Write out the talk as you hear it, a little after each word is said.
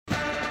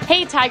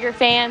Hey Tiger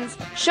fans,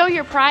 show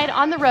your pride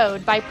on the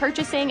road by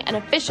purchasing an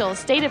official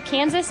State of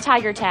Kansas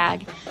Tiger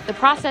Tag. The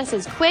process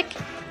is quick,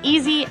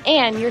 easy,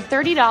 and your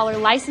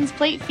 $30 license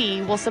plate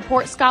fee will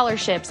support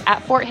scholarships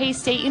at Fort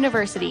Hays State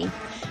University.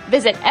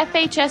 Visit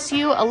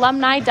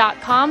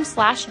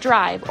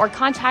fhsualumni.com/drive or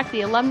contact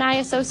the Alumni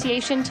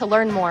Association to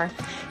learn more.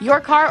 Your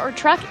car or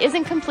truck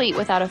isn't complete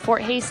without a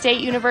Fort Hays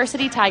State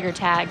University Tiger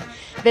Tag.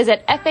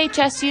 Visit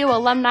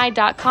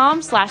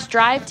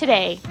fhsualumni.com/drive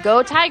today.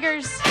 Go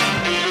Tigers!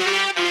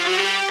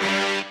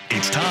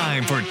 It's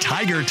time for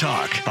Tiger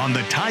Talk on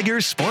the Tiger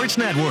Sports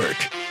Network.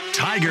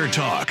 Tiger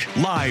Talk,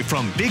 live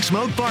from Big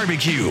Smoke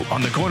Barbecue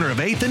on the corner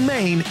of 8th and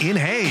Main in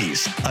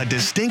Hays. A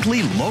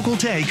distinctly local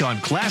take on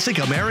classic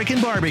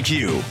American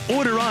barbecue.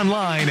 Order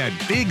online at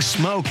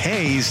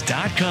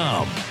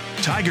BigSmokeHays.com.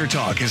 Tiger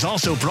Talk is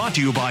also brought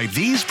to you by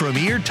these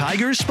premier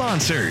Tiger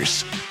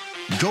sponsors.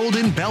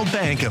 Golden Belt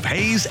Bank of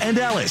Hays and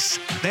Ellis.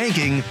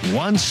 Banking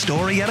one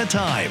story at a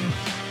time.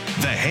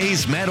 The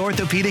Hays Med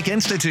Orthopedic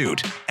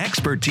Institute.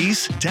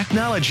 Expertise,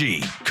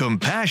 technology,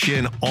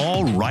 compassion,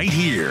 all right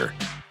here.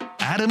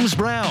 Adams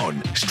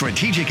Brown,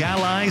 strategic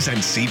allies and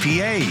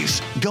CPAs,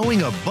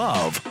 going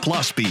above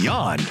plus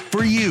beyond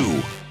for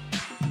you.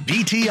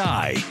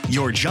 BTI,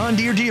 your John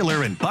Deere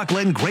dealer in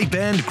Buckland, Great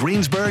Bend,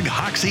 Greensburg,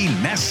 Hoxie,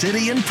 Ness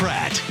City, and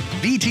Pratt.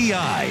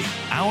 BTI,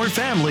 our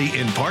family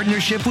in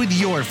partnership with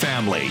your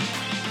family.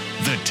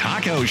 The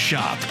Taco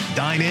Shop,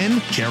 dine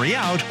in, carry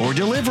out, or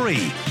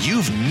delivery.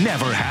 You've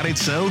never had it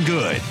so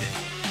good.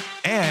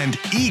 And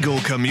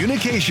Eagle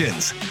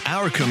Communications,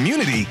 our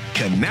community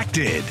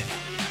connected.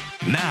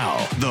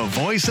 Now, the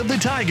voice of the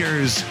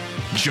Tigers,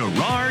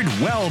 Gerard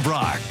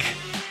Wellbrock.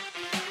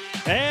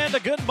 And a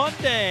good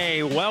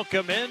Monday.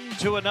 Welcome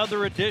into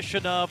another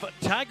edition of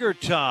Tiger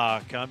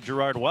Talk. I'm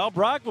Gerard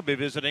Wellbrock. We'll be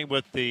visiting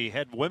with the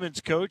head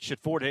women's coach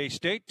at Fort Hays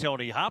State,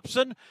 Tony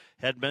Hobson,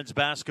 head men's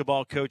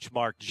basketball coach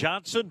Mark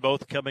Johnson,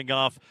 both coming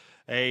off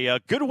a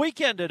good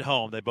weekend at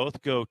home. They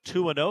both go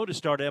 2-0 to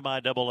start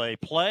MIAA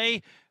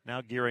play.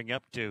 Now gearing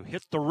up to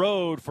hit the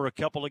road for a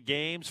couple of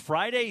games.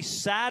 Friday,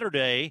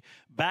 Saturday,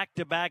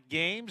 back-to-back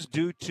games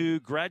due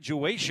to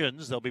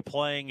graduations. They'll be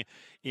playing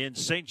in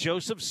St.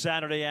 Joseph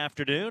Saturday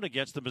afternoon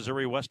against the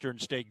Missouri Western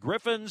State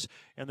Griffins.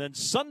 And then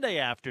Sunday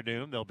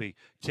afternoon, they'll be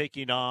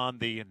taking on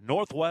the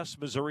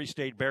Northwest Missouri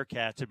State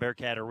Bearcats at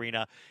Bearcat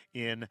Arena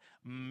in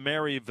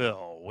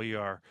Maryville. We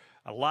are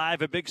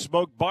live at Big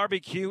Smoke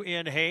Barbecue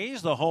in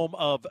Hays, the home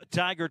of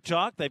Tiger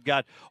Talk. They've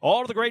got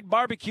all of the great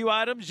barbecue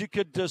items you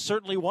could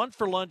certainly want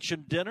for lunch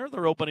and dinner.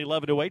 They're open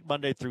 11 to 8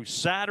 Monday through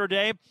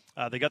Saturday.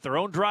 They got their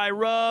own dry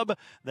rub.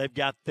 They've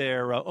got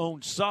their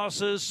own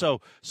sauces.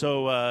 So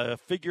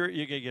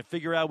you can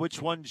figure out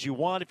which ones you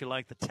want. If you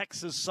like the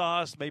Texas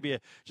sauce, maybe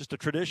just a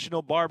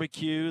traditional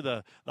barbecue,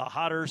 the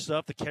hotter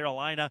stuff, the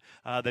Carolina,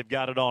 they've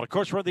got it all. Of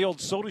course, we're at the old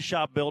soda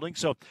shop building,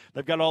 so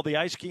they've got all the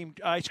ice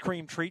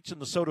cream treats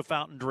and the soda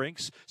fountain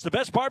drinks. It's the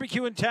best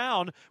barbecue in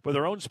town with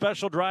their own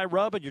special dry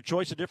rub and your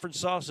choice of different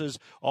sauces,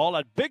 all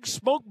at Big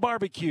Smoke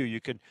Barbecue.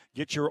 You can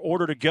get your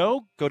order to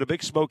go. Go to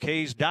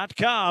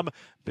BigSmokeHays.com.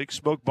 Big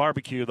Smoke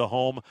Barbecue, the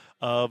home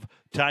of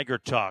Tiger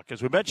Talk.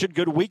 As we mentioned,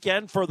 good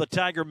weekend for the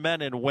Tiger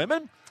men and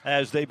women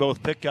as they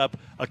both pick up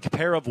a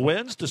pair of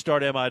wins to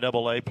start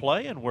MIAA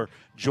play. And we're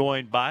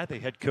joined by the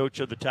head coach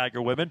of the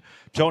Tiger women,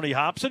 Tony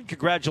Hobson.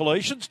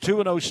 Congratulations,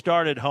 2-0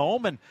 start at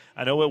home. And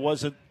I know it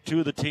wasn't two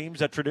of the teams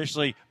that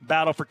traditionally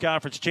battle for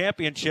conference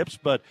championships,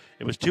 but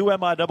it was two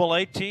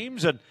MIAA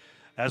teams. And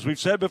as we've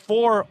said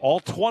before,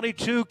 all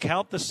 22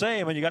 count the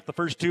same, and you got the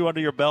first two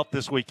under your belt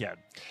this weekend.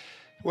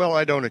 Well,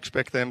 I don't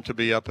expect them to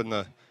be up in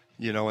the,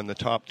 in the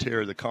top tier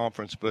of the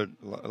conference, but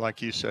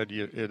like you said,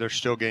 there's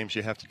still games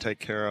you have to take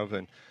care of,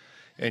 and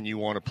you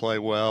want to play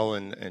well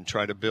and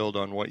try to build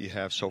on what you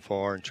have so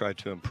far and try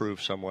to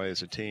improve some way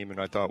as a team. And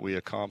I thought we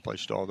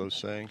accomplished all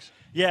those things.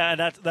 Yeah,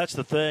 and that's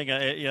the thing.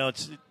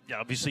 It's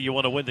obviously you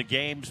want to win the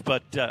games,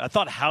 but I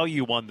thought how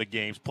you won the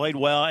games, played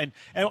well, and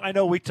I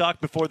know we talked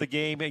before the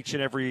game each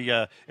and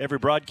every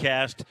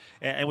broadcast,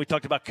 and we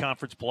talked about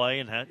conference play,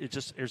 and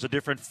there's a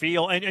different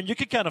feel, and you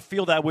could kind of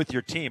feel that with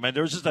your team. And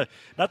there's just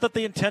not that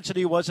the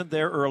intensity wasn't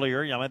there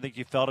earlier. I think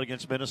you felt it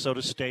against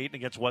Minnesota State and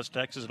against West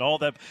Texas and all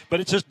that, but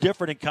it's just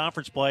different in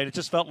conference play, and it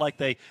just felt like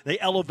they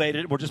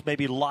elevated it. We're just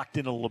maybe locked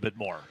in a little bit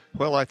more.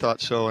 Well, I thought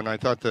so, and I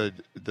thought the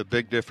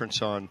big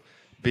difference on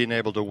being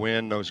able to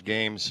win those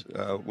games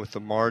with the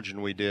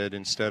margin we did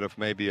instead of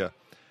maybe a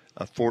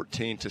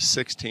 14 to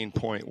 16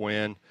 point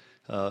win.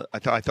 I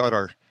thought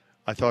our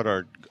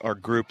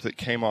group that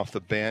came off the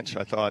bench,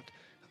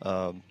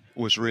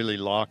 was really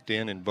locked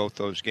in both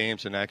those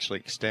games and actually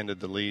extended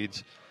the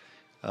leads.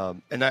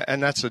 And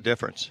that's the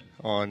difference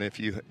on if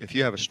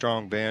you have a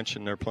strong bench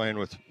and they're playing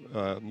with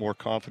more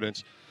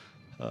confidence.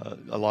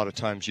 A lot of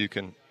times you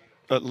can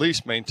at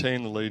least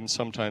maintain the lead and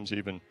sometimes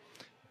even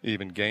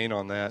gain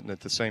on that, and at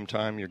the same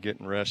time you're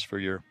getting rest for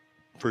your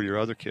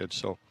other kids.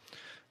 So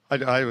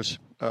I was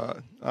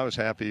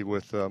happy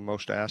with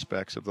most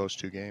aspects of those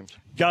two games.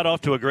 Got off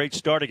to a great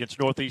start against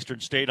Northeastern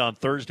State on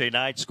Thursday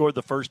night. Scored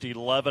the first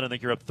 11. I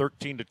think you're up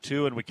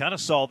 13-2, and we kind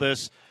of saw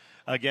this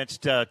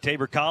against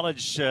Tabor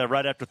College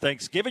right after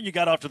Thanksgiving. You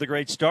got off to the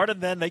great start,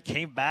 and then they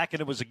came back,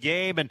 and it was a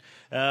game, and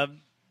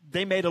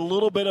they made a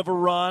little bit of a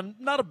run,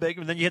 not a big,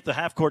 and then you hit the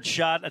half-court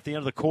shot at the end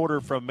of the quarter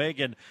from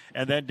Megan,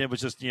 and then it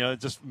was just,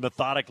 just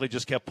methodically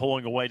just kept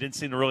pulling away. Didn't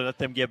seem to really let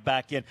them get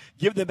back in,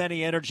 give them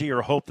any energy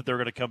or hope that they're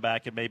going to come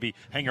back and maybe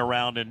hang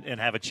around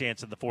and have a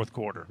chance in the fourth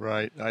quarter.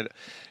 Right.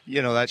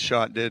 That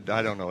shot did,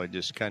 I don't know, it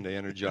just kind of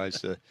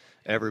energized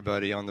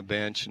everybody on the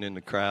bench and in the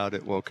crowd.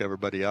 It woke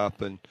everybody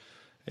up, and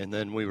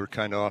then we were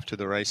kind of off to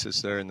the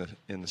races there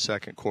in the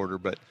second quarter,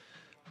 but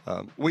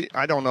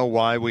I don't know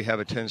why we have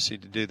a tendency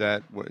to do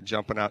that,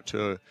 jumping out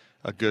to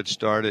a good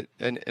start.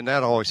 And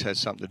that always has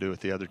something to do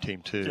with the other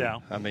team too. Yeah.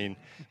 I mean,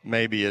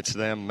 maybe it's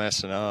them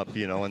messing up,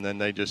 and then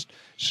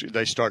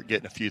they start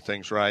getting a few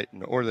things right,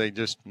 or they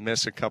just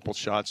miss a couple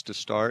shots to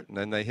start, and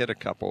then they hit a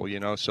couple,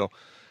 So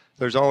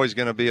there's always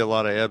going to be a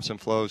lot of ebbs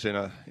and flows in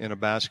a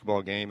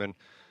basketball game,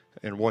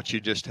 and what you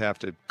just have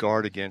to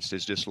guard against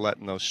is just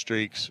letting those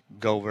streaks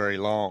go very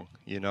long,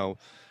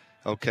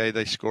 Okay,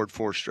 they scored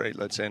 4 straight.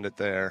 Let's end it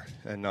there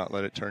and not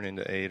let it turn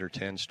into 8 or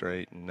 10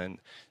 straight, and then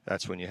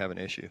that's when you have an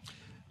issue.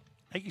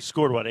 I think you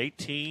scored,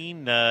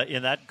 18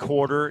 in that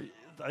quarter.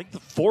 I think the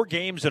 4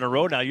 games in a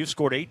row now, you've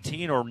scored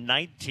 18 or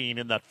 19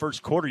 in that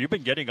first quarter. You've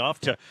been getting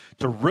off to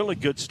really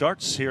good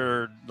starts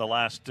here the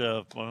last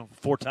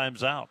 4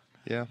 times out.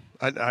 Yeah,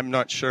 I'm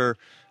not sure.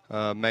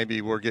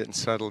 Maybe we're getting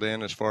settled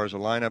in as far as the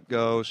lineup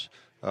goes,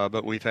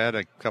 but we've had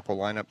a couple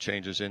lineup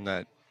changes in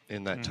that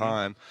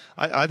time.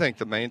 I think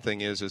the main thing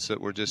is that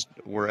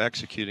we're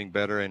executing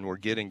better and we're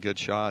getting good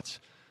shots.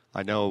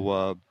 I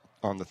know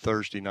on the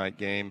Thursday night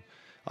game,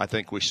 I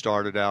think we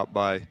started out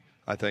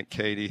I think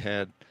Katie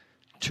had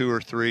 2 or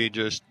 3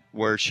 just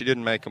where she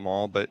didn't make them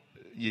all, but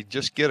you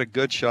just get a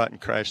good shot and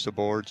crash the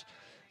boards.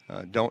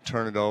 Don't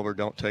turn it over.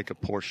 Don't take a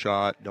poor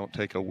shot. Don't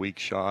take a weak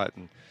shot.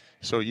 And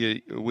so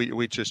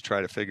we just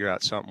try to figure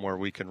out something where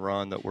we can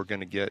run that we're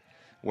going to get,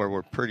 where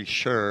we're pretty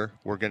sure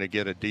we're going to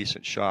get a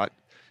decent shot.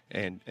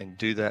 And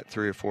do that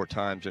 3 or 4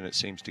 times, and it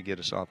seems to get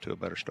us off to a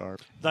better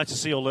start. Nice to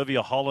see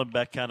Olivia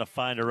Hollenbeck kind of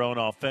find her own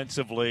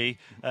offensively.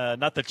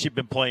 Not that she'd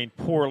been playing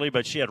poorly,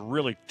 but she had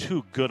really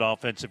 2 good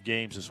offensive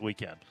games this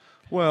weekend.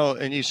 Well,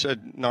 and you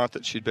said not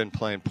that she'd been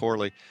playing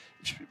poorly.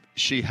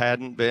 She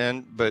hadn't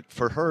been, but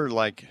for her,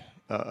 like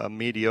a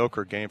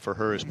mediocre game for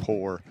her is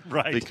poor.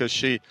 Right. Because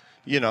she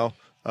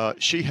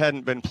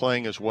hadn't been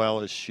playing as well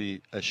as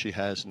she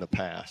has in the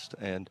past.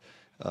 And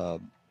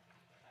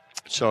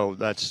so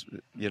that's,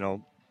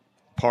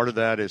 part of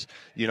that is,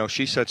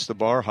 she sets the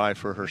bar high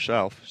for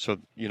herself. So,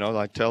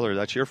 I tell her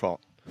that's your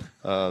fault.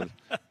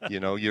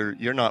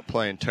 You're not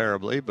playing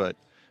terribly, but,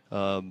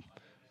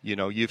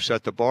 you've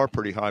set the bar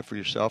pretty high for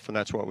yourself, and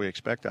that's what we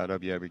expect out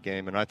of you every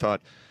game. And I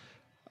thought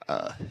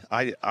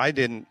I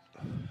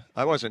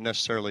wasn't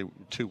necessarily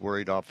too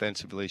worried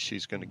offensively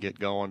she's going to get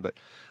going, but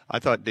I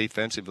thought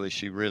defensively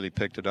she really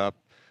picked it up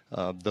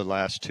the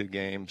last 2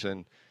 games.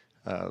 And,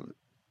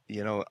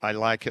 I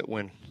like it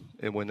when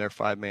their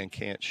 5-man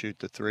can't shoot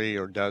the 3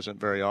 or doesn't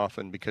very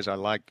often, because I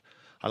like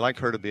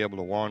her to be able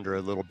to wander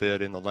a little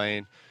bit in the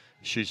lane.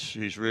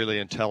 She's really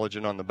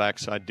intelligent on the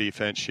backside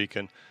defense. She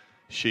can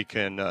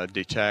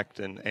detect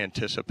and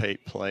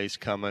anticipate plays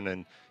coming,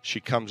 and she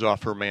comes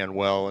off her man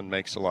well and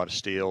makes a lot of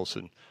steals,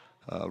 and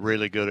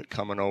really good at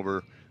coming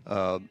over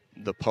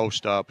the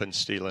post up and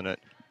stealing it.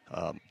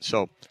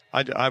 So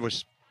I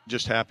was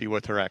just happy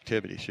with her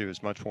activity. She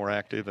was much more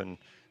active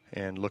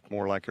and looked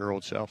more like her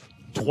old self.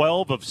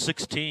 12 of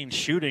 16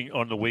 shooting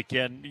on the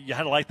weekend. You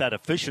had to like that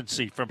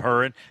efficiency from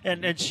her,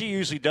 and she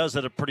usually does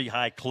at a pretty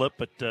high clip,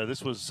 but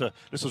this was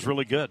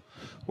really good.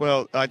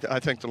 Well, I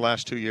think the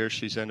last 2 years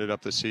she's ended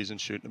up the season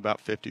shooting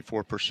about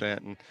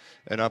 54%,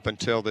 and up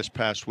until this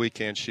past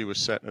weekend she was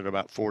setting at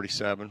about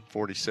 47,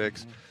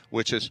 46,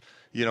 which is,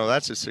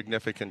 that's a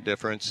significant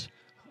difference.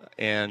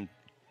 And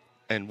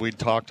we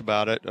talked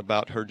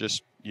about her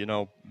just,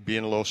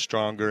 being a little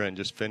stronger and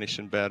just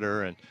finishing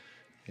better, and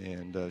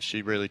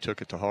she really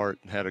took it to heart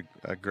and had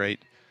a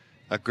great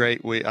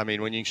week. I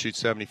mean, when you can shoot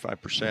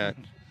 75%,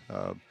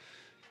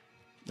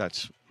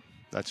 that's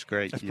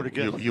great. That's pretty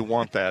good. You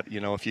want that.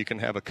 If you can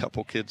have a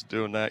couple kids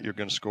doing that, you're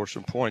going to score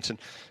some points.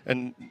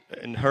 And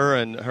her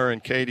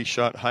and Katie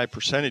shot high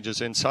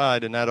percentages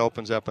inside, and that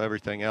opens up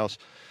everything else.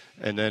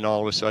 And then all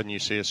of a sudden you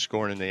see us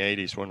scoring in the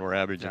 80s when we're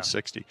averaging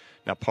 60.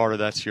 Now, part of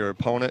that's your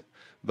opponent,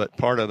 but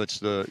part of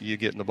it's you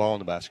getting the ball in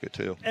the basket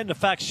too. And the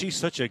fact she's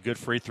such a good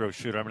free throw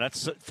shooter. I mean,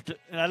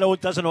 and I know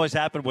it doesn't always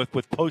happen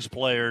with post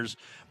players,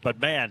 but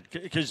man,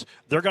 because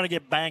they're going to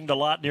get banged a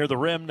lot near the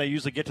rim, they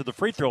usually get to the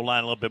free throw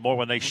line a little bit more.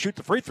 When they shoot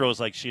the free throws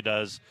like she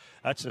does,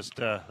 that's just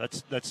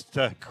that's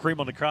cream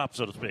on the crop,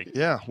 so to speak.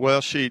 Yeah,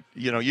 well,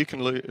 you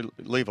can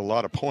leave a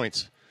lot of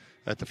points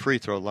at the free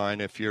throw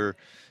line if your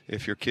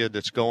kid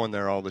that's going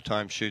there all the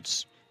time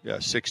shoots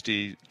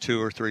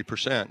 62 or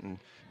 3%, and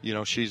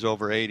she's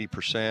over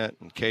 80%,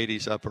 and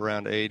Katie's up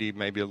around 80,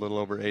 maybe a little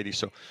over 80.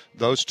 So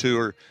those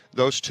two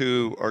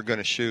are going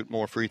to shoot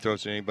more free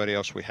throws than anybody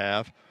else we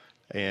have,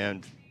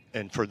 and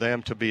for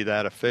them to be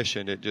that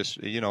efficient, it just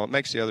it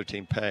makes the other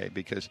team pay,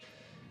 because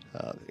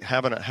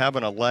having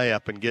a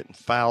layup and getting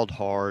fouled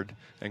hard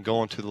and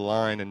going to the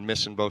line and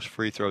missing both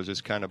free throws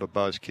is kind of a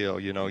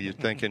buzzkill. You know, you're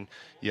thinking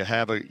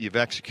you've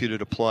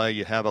executed a play,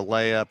 you have a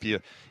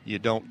layup, you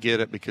don't get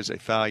it because they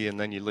foul you, and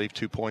then you leave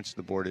 2 points to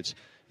the board.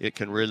 It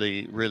can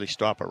really, really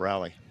stop a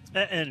rally.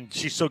 And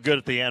she's so good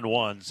at the and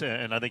ones,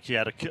 and I think she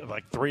had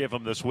like 3 of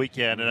them this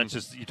weekend. And that's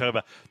just, you talk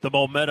about the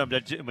momentum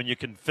that when you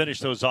can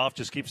finish those off,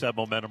 just keeps that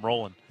momentum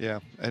rolling. Yeah,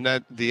 and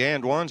that the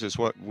and ones is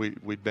what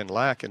we'd been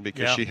lacking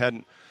because she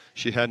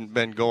hadn't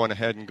been going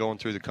ahead and going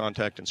through the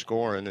contact and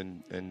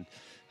scoring, and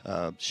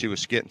she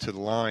was getting to the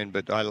line.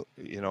 But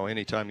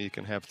anytime you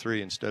can have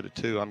 3 instead of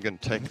 2, I'm going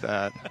to take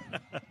that.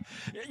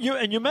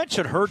 You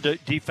mentioned her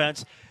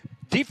defense.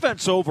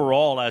 Defense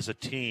overall as a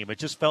team, it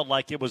just felt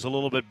like it was a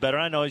little bit better.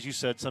 I know, as you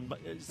said,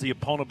 it's the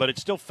opponent, but it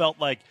still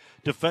felt like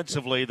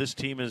defensively this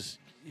team has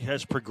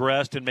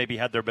progressed and maybe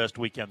had their best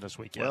weekend this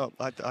weekend. Well,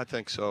 I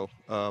think so.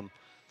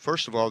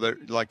 First of all, they're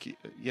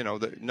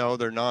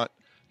they're not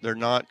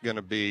going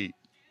to be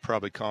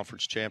probably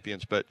conference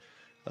champions, but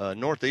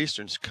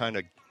Northeastern's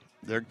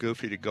they're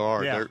goofy to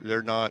guard. Yeah.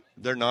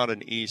 They're not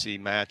an easy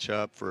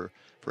matchup for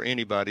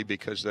anybody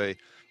because they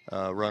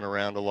run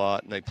around a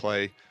lot and they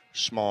play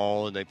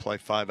small and they play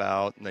 5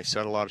 out and they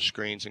set a lot of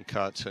screens and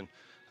cuts, and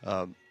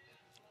I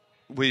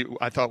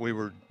thought we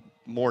were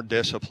more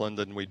disciplined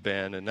than we'd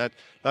been, and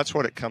that's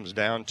what it comes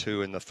down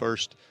to in the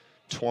first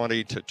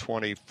 20 to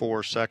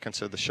 24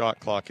 seconds of the shot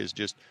clock is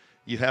just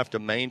you have to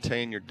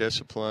maintain your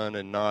discipline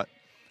and not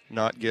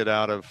get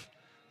out of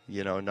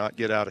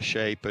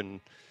shape,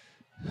 and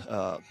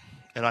I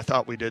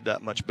thought we did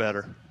that much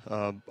better.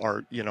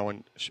 Your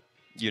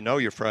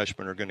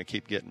freshmen are going to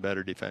keep getting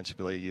better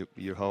defensively.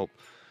 You hope.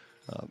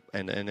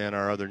 And then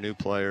our other new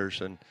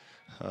players. And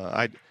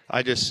I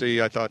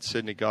thought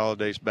Sydney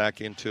Galladay's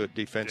back into it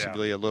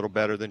defensively a little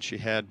better than she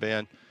had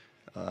been.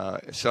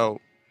 So,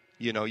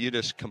 you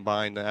just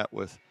combine that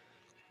with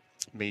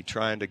me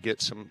trying to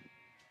get some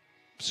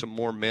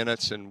more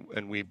minutes,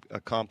 and we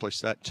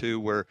accomplished that too,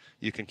 where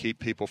you can keep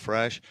people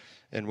fresh.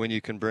 And when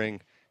you can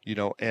bring,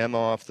 Emma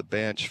off the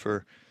bench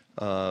for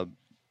 4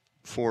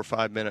 or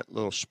 5 minute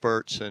little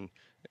spurts, and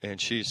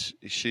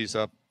she's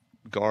up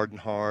guarding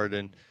hard,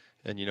 and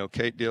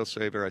Kate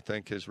Dealsaver, I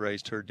think, has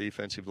raised her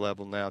defensive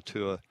level now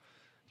to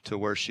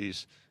where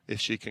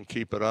if she can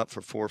keep it up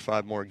for 4 or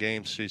 5 more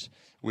games,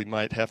 we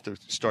might have to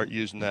start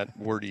using that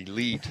word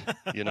elite,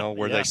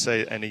 where they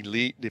say an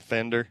elite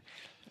defender.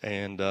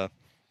 And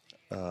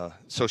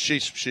so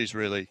she's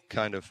really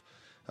kind of,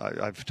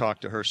 I've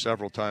talked to her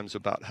several times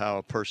about how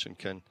a person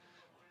can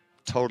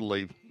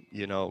totally,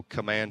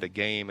 command a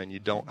game, and you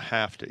don't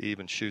have to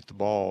even shoot the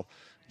ball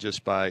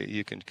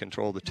you can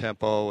control the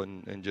tempo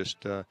and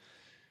just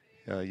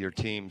your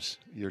team's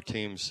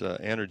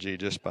energy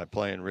just by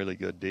playing really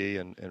good D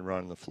and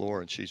running the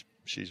floor, and she's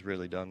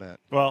really done that.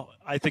 Well,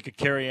 I think of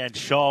Carrie Ann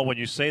Shaw when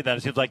you say that.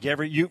 It seems like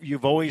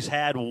you've always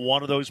had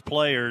one of those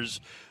players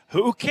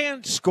who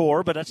can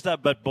score, but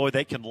boy,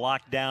 they can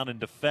lock down and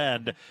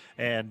defend,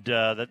 and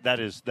that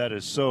is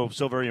so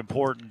very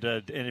important.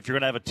 And if you're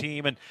going to have a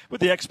team and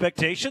with the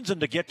expectations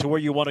and to get to where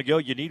you want to go,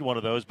 you need one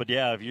of those. But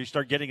yeah, if you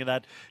start get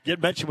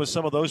mentioned with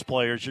some of those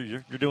players,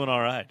 you're doing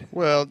all right.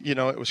 Well,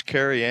 it was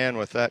Carrie Ann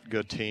with that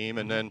good team,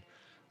 and then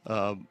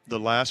the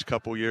last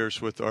couple years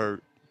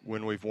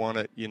when we've won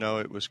it,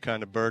 it was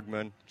kind of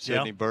Bergman.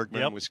 Sydney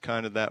Bergman was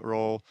kind of that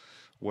role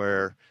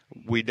where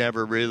we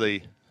never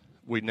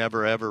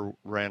ever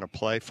ran a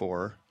play for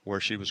her where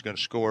she was going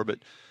to score, but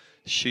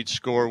she'd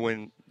score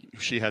when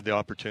she had the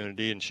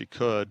opportunity, and she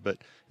could, but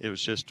it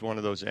was just one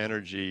of those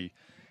energy,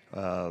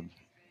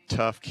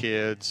 tough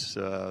kids,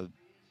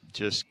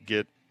 just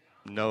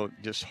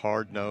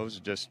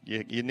hard-nosed.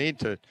 You need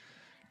to,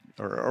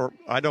 or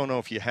I don't know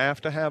if you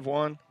have to have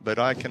one, but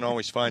I can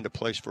always find a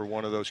place for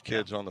one of those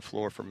kids on the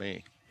floor for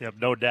me. Yep,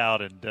 no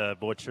doubt, and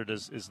boy, it sure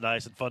is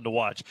nice and fun to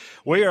watch.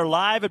 We are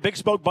live at Big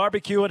Smoke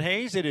Barbecue in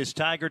Hayes. It is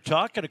Tiger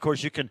Talk, and, of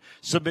course, you can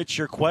submit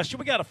your question.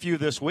 We got a few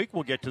this week.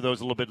 We'll get to those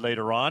a little bit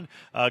later on.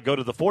 Go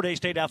to the Fort Hays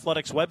State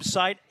Athletics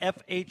website,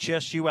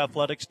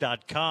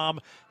 fhsuathletics.com.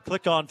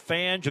 Click on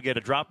fans. You'll get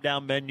a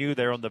drop-down menu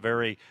there on the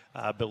very,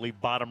 I believe,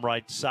 bottom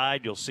right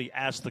side. You'll see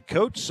Ask the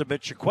Coach.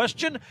 Submit your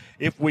question.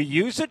 If we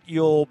use it,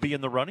 you'll be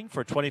in the running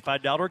for a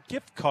 $25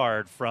 gift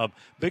card from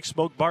Big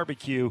Smoke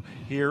Barbecue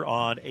here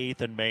on 8th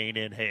and Main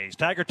in Hayes.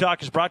 Tiger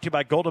Talk is brought to you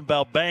by Golden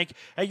Belt Bank.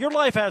 Hey, your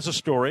life has a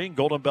story, and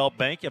Golden Belt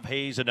Bank of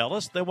Hayes and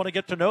Ellis, they want to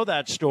get to know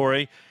that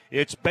story.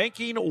 It's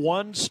banking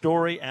one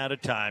story at a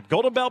time.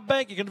 Golden Belt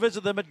Bank, you can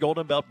visit them at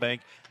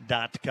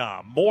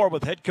goldenbeltbank.com. More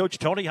with head coach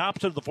Tony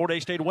Hobson of the Fort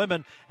Hays State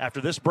women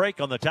after this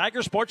break on the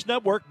Tiger Sports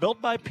Network, built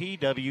by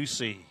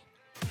PWC.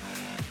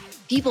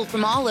 People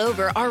from all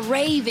over are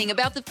raving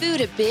about the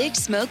food at Big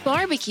Smoke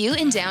Barbecue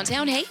in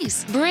downtown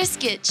Hayes.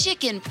 Brisket,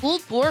 chicken,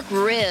 pulled pork,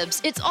 ribs.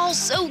 It's all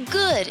so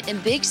good,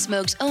 and Big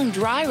Smoke's own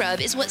dry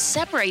rub is what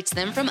separates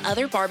them from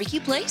other barbecue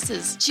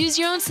places. Choose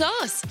your own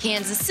sauce.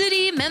 Kansas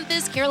City,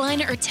 Memphis,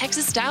 Carolina, or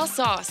Texas-style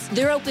sauce.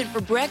 They're open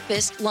for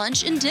breakfast,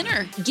 lunch, and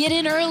dinner. Get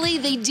in early.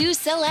 They do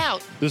sell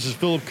out. This is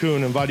Philip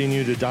Kuhn inviting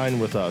you to dine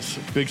with us.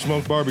 Big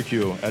Smoke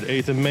Barbecue at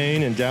 8th and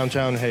Main in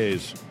downtown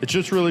Hayes. It's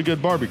just really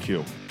good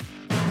barbecue.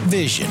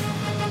 Vision,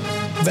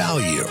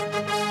 value,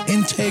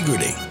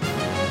 integrity.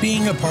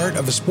 Being a part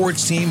of a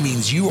sports team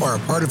means you are a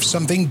part of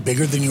something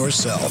bigger than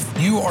yourself.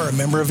 You are a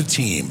member of a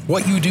team.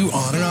 What you do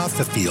on and off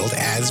the field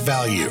adds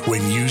value.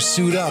 When you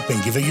suit up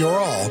and give it your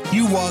all,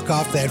 you walk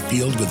off that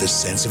field with a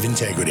sense of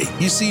integrity.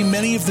 You see,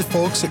 many of the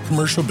folks at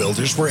Commercial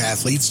Builders were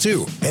athletes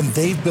too, and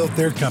they've built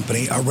their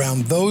company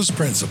around those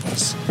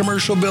principles.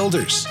 Commercial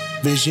Builders,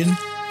 vision,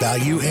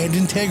 value, and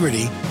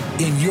integrity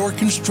in your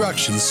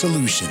construction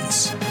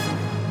solutions.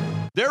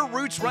 Their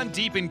roots run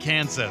deep in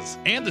Kansas,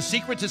 and the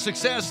secret to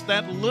success,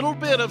 that little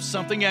bit of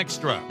something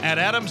extra. At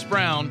Adams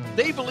Brown,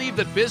 they believe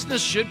that business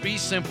should be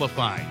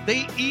simplified.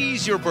 They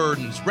ease your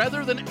burdens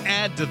rather than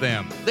add to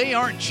them. They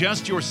aren't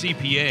just your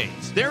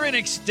CPAs. They're an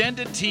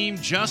extended team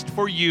just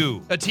for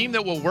you, a team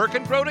that will work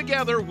and grow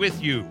together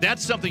with you. That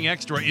something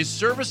extra is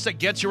service that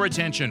gets your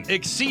attention,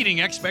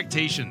 exceeding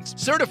expectations.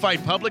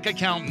 Certified public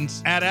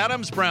accountants at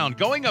Adams Brown,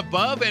 going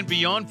above and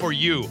beyond for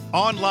you.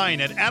 Online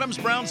at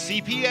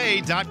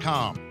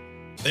adamsbrowncpa.com.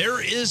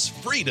 There is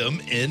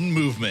freedom in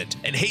movement,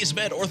 and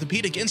HaysMed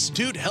Orthopedic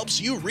Institute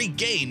helps you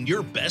regain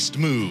your best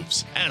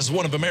moves. As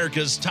one of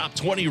America's top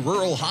 20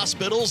 rural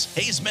hospitals,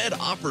 HaysMed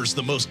offers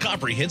the most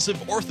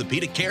comprehensive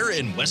orthopedic care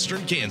in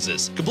Western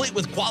Kansas, complete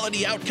with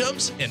quality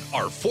outcomes and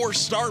our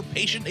 4-star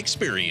patient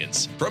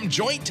experience. From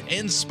joint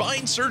and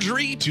spine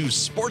surgery to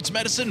sports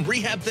medicine,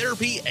 rehab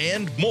therapy,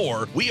 and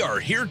more, we are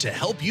here to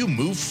help you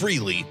move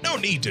freely. No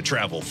need to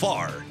travel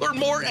far. Learn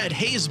more at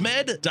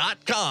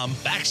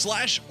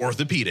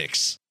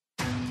haysmed.com/orthopedics.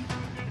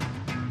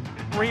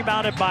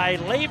 Rebounded by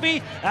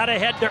Levy, out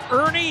ahead to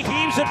Ernie,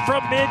 heaves it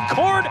from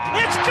midcourt.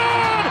 It's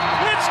good!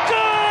 It's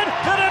good!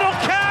 And it'll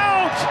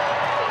count!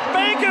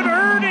 Megan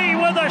Ernie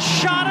with a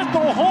shot at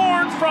the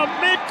horn from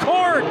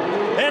midcourt,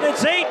 and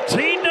it's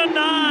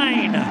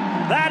 18-9.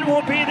 That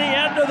will be the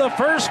end of the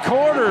first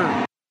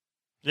quarter.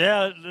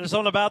 Yeah, there's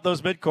something about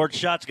those midcourt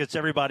shots gets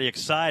everybody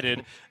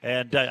excited,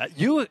 and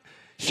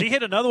she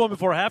hit another one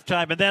before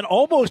halftime and then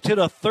almost hit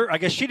a third. I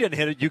guess she didn't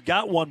hit it. You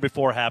got one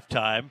before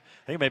halftime.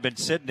 I think it may have been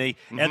Sydney.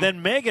 Mm-hmm. And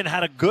then Megan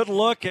had a good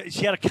look.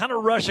 She had to kind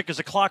of rush it because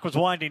the clock was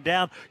winding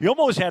down. You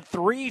almost had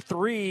 3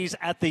 threes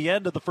at the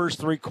end of the first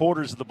 3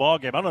 quarters of the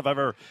ballgame. I don't know if I've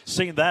ever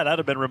seen that. That would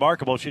have been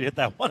remarkable if she'd hit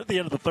that one at the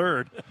end of the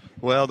third.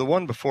 Well, the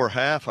one before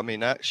half, I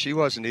mean, she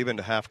wasn't even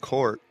to half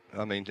court.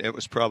 I mean, it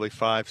was probably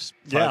 5,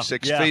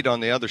 6 feet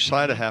on the other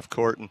side of half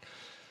court. And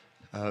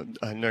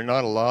there are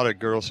not a lot of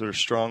girls that are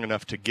strong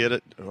enough to get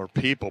it, or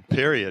people,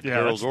 period,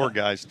 girls or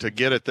guys, to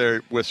get it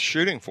there with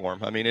shooting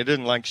form. I mean, it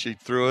didn't like she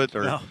threw it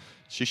or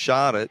she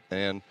shot it.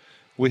 And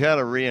we had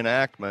a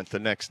reenactment the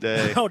next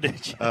day. Oh,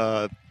 did you?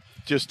 I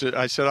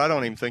said, I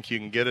don't even think you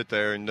can get it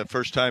there. And the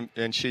first time,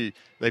 and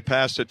they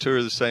passed it to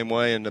her the same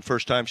way, and the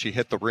first time she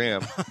hit the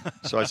rim.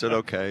 So I said,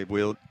 okay,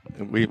 we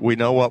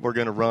know what we're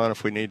going to run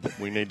if we need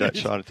that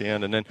shot at the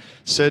end. And then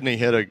Sydney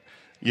hit a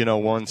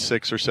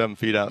 6 or 7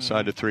 feet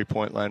outside the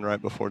 3-point line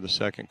right before the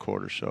second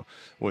quarter, so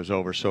was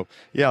over. So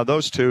yeah,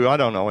 those two, I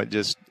don't know. It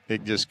just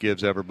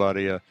gives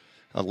everybody a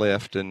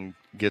lift and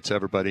gets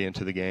everybody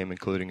into the game,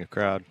 including a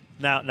crowd.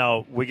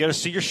 Now we got to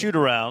see your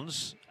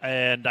shoot-arounds,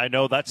 and I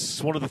know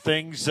that's one of the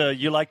things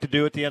you like to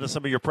do at the end of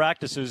some of your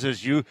practices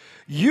is you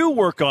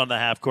work on the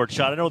half-court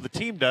shot. I know the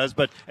team does,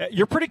 but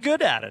you're pretty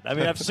good at it. I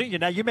mean, I've seen you.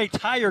 Now, you may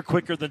tire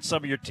quicker than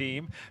some of your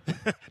team.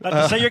 Not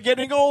to say you're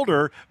getting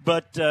older,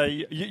 but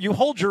you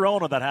hold your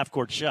own on that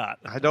half-court shot.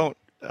 I don't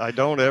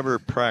ever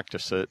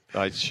practice it.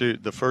 I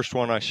shoot. The first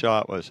one I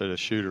shot was at a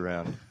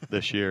shoot-around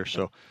this year,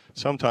 so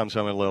sometimes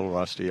I'm a little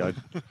rusty. And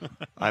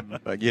I'm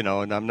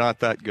not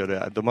that good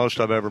at it. The most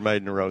I've ever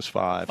made in a row is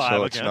 5.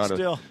 So it's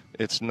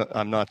not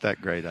I'm not that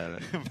great at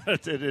it.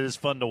 But it is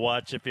fun to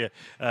watch if you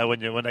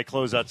when they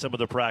close out some of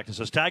the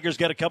practices. Tigers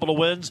get a couple of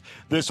wins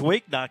this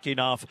week, knocking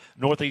off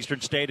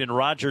Northeastern State and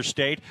Rogers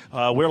State.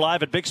 We're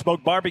live at Big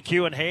Smoke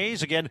Barbecue in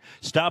Hayes. Again,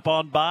 stop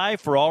on by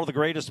for all of the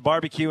greatest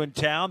barbecue in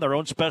town. Their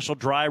own special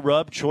dry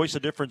rub, choice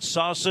of different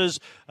sauces,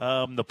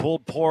 the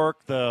pulled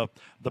pork, the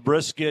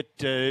brisket.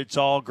 It's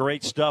all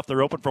great stuff.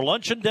 They're open for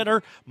lunch and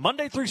dinner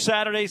Monday through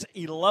Saturdays,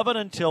 11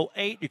 until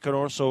 8. You can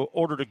also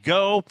order to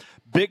go.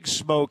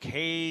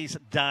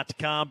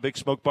 BigSmokeHayes.com. Big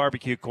Smoke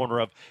Barbecue, corner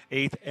of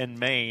 8th and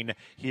Main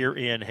here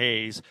in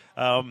Hayes.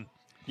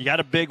 You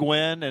got a big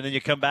win, and then you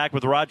come back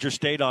with Rogers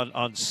State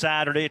on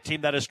Saturday, a team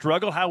that has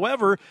struggled.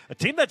 However, a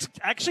team that's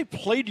actually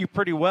played you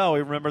pretty well. We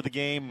remember the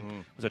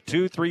game, was it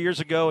 2-3 years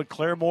ago at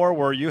Claremore,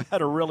 where you had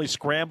to really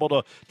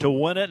scramble to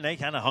win it, and they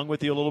kind of hung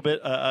with you a little bit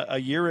a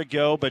year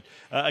ago. But,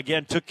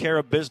 again, took care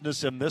of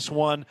business in this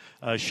one,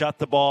 shot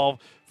the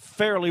ball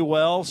fairly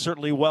well,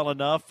 certainly well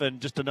enough, and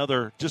just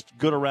another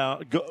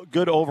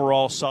good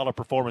overall solid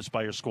performance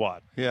by your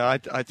squad. Yeah,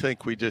 I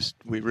think we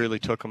really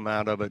took them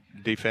out of it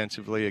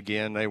defensively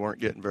again. They weren't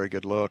getting very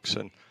good looks,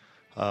 and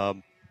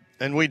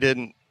we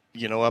didn't,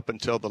 up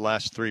until the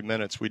last 3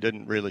 minutes, we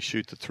didn't really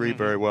shoot the three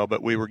very well,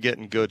 but we were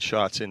getting good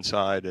shots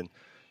inside and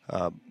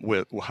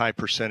with high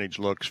percentage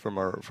looks from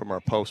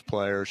our post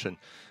players,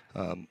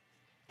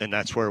 and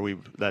that's where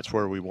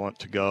we want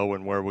to go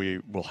and where we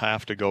will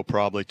have to go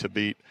probably to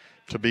beat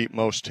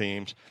most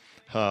teams.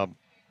 And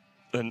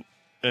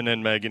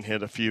then Megan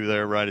hit a few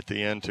there right at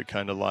the end to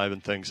kind of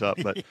liven things up.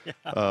 But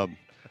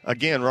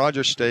again,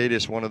 Rogers State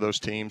is one of those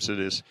teams that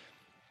is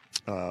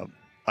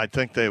I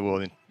think they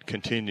will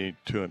continue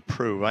to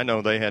improve. I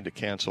know they had to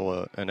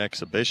cancel an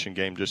exhibition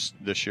game just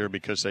this year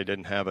because they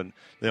didn't have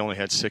they only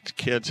had 6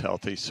 kids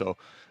healthy. So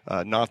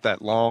not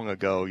that long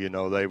ago,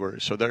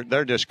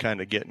 they're just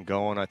kind of getting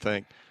going. I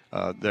think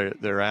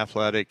they're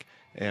athletic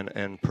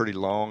and pretty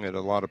long at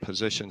a lot of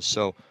positions.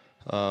 So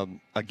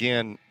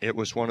again, it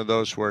was one of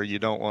those where you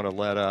don't want to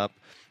let up,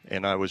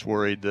 and I was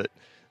worried that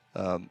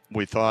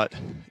we thought,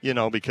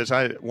 because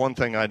one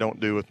thing I don't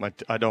do with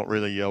I don't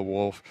really yell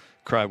wolf,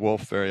 cry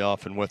wolf very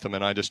often with them,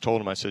 and I just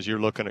told him, I says, you're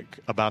looking at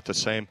about the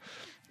same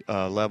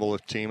level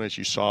of team as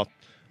you saw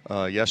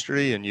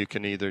yesterday, and you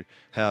can either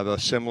have a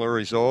similar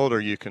result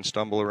or you can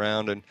stumble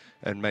around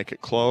and make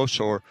it close,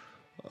 or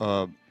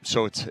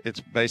so it's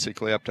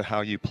basically up to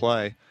how you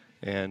play,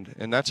 and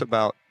that's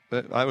about.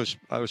 I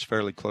was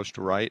fairly close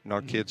to right, and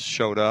our kids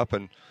showed up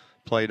and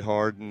played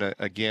hard, and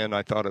again,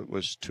 I thought it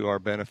was to our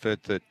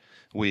benefit that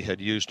we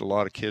had used a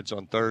lot of kids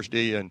on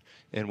Thursday,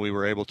 and we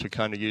were able to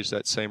kind of use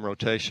that same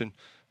rotation.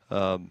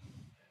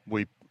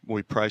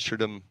 We pressured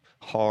them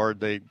hard.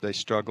 They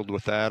struggled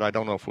with that. I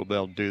don't know if we'll be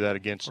able to do that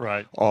against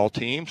all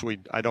teams.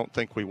 I don't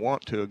think we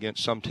want to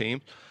against some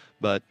teams,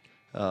 but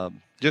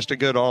just a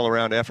good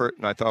all-around effort,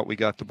 and I thought we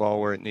got the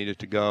ball where it needed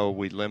to go.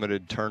 We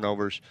limited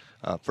turnovers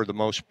for the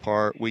most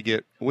part. We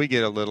get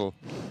a little,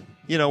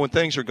 when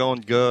things are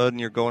going good and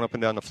you're going up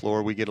and down the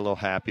floor, we get a little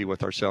happy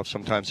with ourselves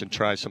sometimes and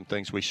try some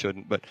things we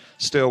shouldn't. But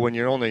still, when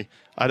you're only,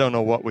 I don't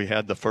know what we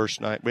had the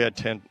first night. We had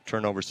 10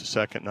 turnovers the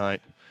second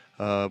night.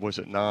 Was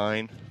it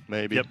 9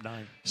 maybe? Yep,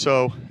 9.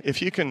 So if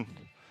you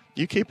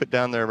keep it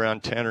down there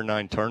around 10 or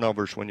 9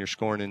 turnovers when you're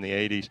scoring in the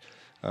 80s,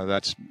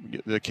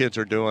 the kids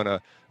are doing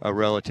a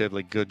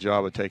relatively good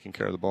job of taking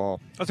care of the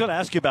ball. I was going to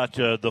ask you about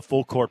the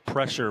full court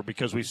pressure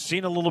because we've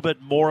seen a little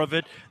bit more of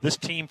it. This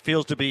team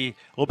feels to be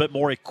a little bit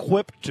more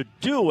equipped to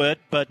do it,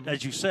 but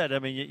as you said, I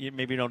mean, you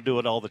maybe don't do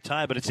it all the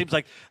time, but it seems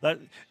like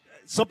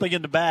something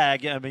in the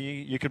bag. I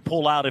mean, you can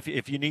pull out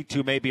if you need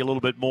to maybe a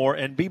little bit more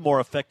and be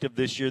more effective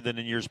this year than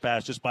in years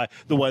past just by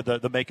the way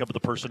the makeup of the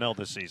personnel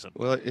this season.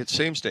 Well, it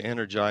seems to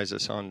energize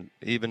us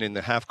even in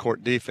the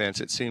half-court defense.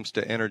 It seems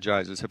to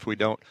energize us if we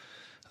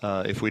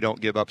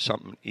don't give up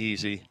something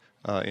easy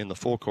in the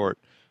full court.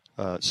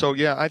 So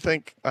yeah, I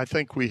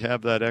think we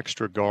have that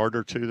extra guard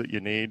or two that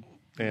you need,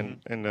 and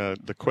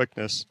the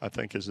quickness I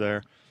think is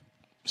there.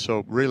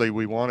 So really,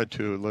 we wanted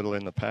to a little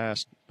in the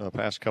past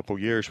couple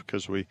years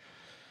because we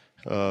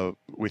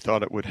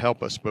thought it would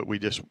help us, but we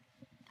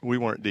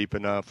weren't deep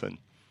enough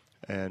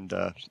and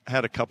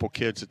had a couple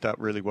kids that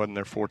really wasn't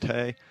their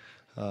forte.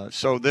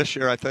 So this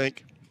year, I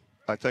think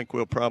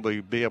we'll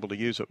probably be able to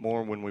use it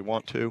more when we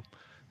want to.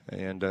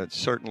 And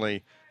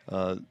certainly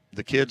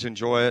the kids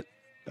enjoy it.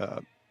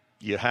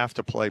 You have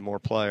to play more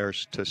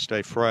players to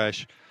stay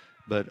fresh.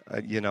 But,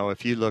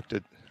 if you looked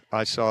at –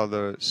 I saw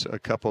a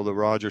couple of the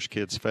Rogers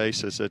kids'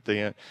 faces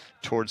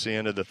towards the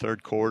end of the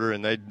third quarter,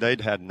 and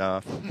they'd had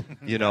enough,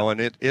 and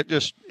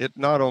it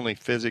not only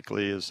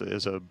physically is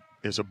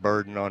a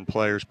burden on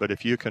players, but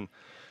if you can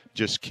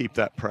just keep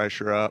that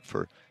pressure up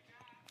for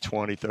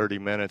 20, 30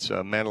 minutes,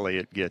 mentally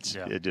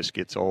it just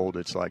gets old.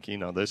 It's like,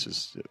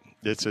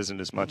 this isn't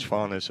as much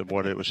fun as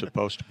what it was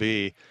supposed to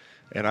be.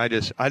 And I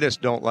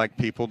just don't like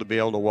people to be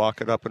able to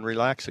walk it up and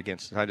relax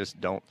against it.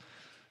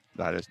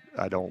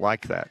 I don't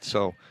like that.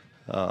 So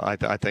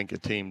I think a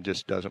team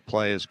just doesn't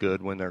play as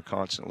good when they're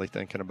constantly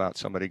thinking about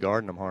somebody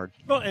guarding them hard.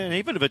 Well, and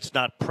even if it's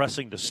not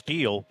pressing to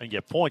steal and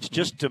get points,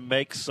 just to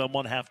make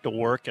someone have to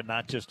work and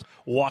not just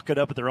walk it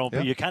up at their own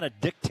pace, you kind of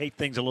dictate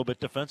things a little bit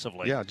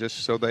defensively. Yeah,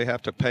 just so they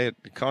have to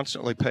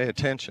constantly pay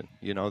attention.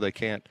 They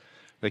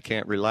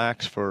can't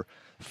relax for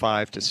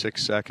 5 to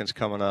 6 seconds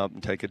coming up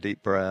and take a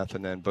deep breath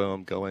and then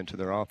boom, go into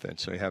their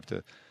offense. So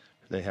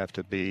they have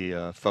to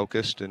be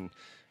focused,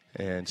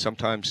 and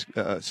sometimes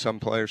some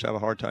players have a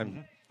hard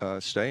time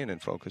staying in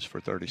focus for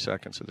 30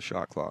 seconds of the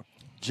shot clock.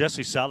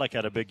 Jessie Salek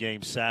had a big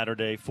game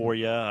Saturday for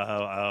you.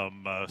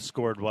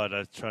 Scored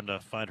trying to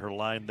find her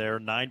line there,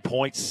 9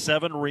 points,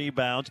 7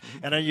 rebounds.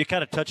 And then you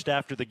kind of touched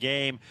after the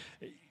game.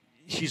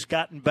 She's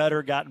gotten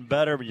better,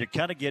 but you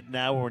kind of get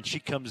now when she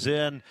comes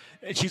in,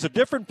 and she's a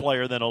different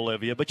player than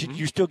Olivia, but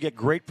you still get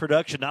great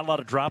production, not a lot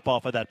of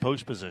drop-off at that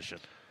post position.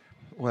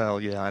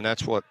 Well, yeah, and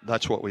that's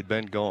what we've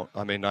been going.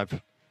 I mean,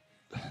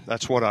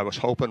 that's what I was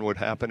hoping would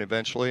happen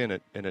eventually, and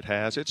it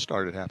has. It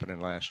started happening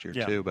last year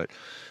too, but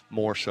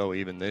more so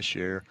even this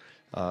year.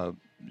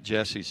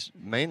 Jessie's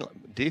mainly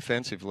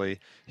defensively,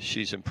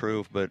 she's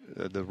improved, but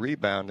the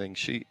rebounding,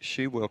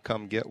 she will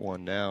come get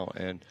one now.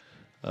 And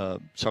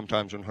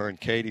sometimes when her and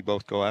Katie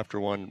both go after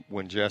one,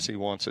 when Jessie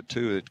wants it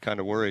too, it kind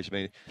of worries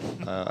me.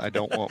 I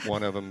don't want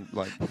one of them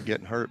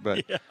getting hurt,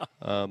 but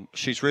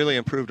she's really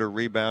improved her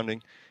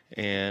rebounding.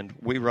 And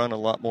we run a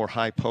lot more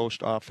high post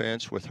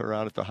offense with her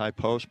out at the high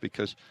post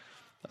because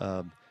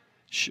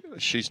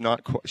she's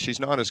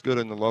not as good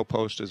in the low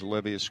post as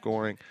Olivia's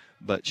scoring,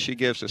 but she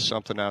gives us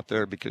something out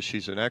there because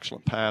she's an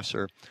excellent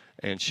passer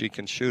and she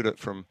can shoot it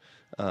from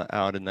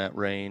out in that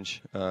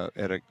range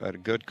at a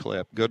good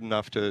clip, good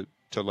enough to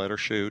let her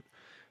shoot.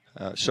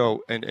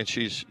 And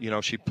she's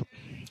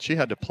she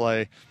had to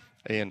play.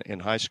 In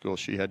high school,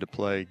 she had to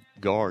play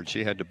guard.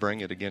 She had to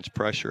bring it against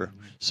pressure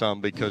some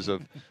because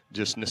of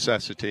just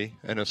necessity.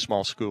 In a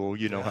small school,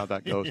 you know how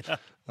that goes.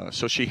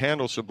 So she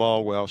handles the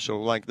ball well.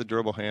 So like the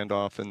dribble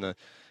handoff and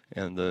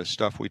the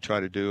stuff we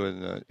try to do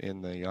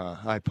in the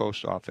high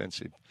post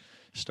offensive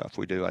stuff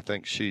we do, I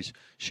think she's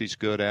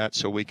good at.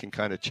 So we can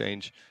kind of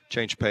change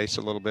pace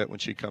a little bit when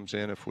she comes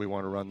in. If we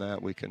want to run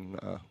that, we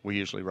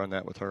usually run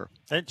that with her.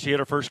 And she had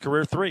her first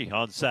career 3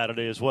 on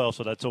Saturday as well,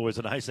 so that's always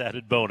a nice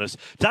added bonus.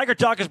 Tiger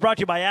Talk is brought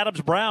to you by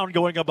Adams Brown,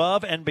 going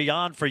above and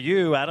beyond for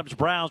you. Adams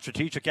Brown,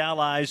 strategic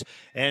allies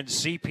and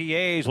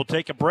CPAs. We'll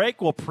take a break.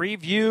 We'll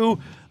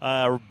preview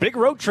a big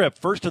road trip,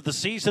 first of the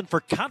season for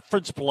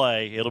conference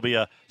play. It'll be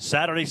a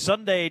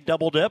Saturday-Sunday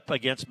double dip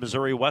against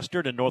Missouri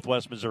Western and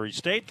Northwest Missouri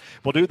State.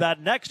 We'll do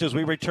that next as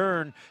we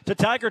return to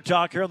Tiger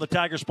Talk here on the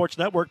Tiger Sports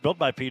Network, built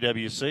by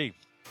PwC.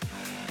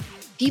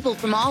 People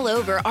from all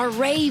over are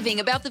raving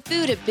about the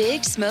food at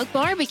Big Smoke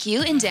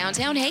Barbecue in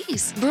downtown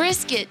Hayes.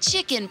 Brisket,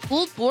 chicken,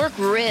 pulled pork,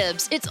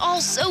 ribs. It's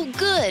all so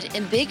good,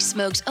 and Big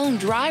Smoke's own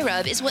dry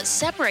rub is what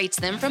separates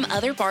them from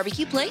other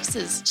barbecue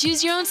places.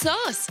 Choose your own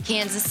sauce.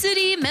 Kansas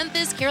City,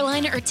 Memphis,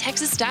 Carolina, or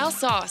Texas-style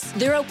sauce.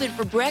 They're open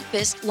for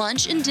breakfast,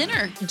 lunch, and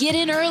dinner. Get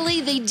in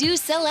early. They do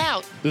sell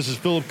out. This is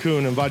Philip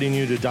Kuhn inviting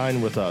you to dine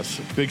with us.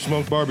 Big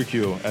Smoke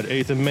Barbecue at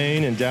 8th and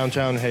Main in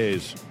downtown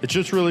Hayes. It's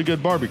just really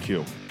good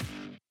barbecue.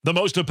 The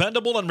most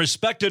dependable and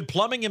respected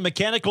plumbing and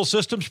mechanical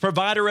systems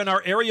provider in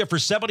our area for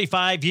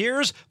 75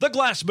 years, the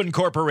Glassman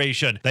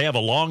Corporation. They have a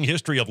long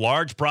history of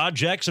large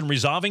projects and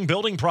resolving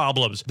building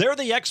problems. They're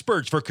the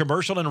experts for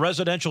commercial and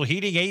residential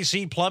heating,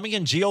 AC, plumbing,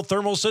 and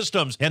geothermal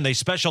systems, and they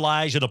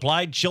specialize in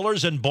applied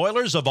chillers and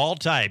boilers of all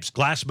types.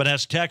 Glassman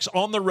has techs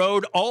on the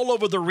road all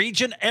over the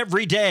region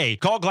every day.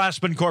 Call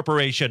Glassman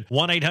Corporation,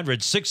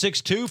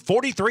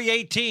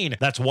 1-800-662-4318.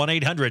 That's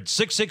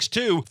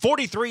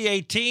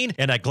 1-800-662-4318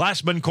 and at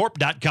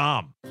glassmancorp.com.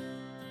 The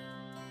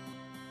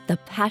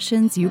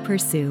passions you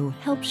pursue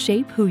help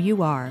shape who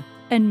you are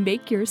and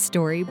make your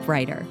story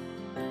brighter.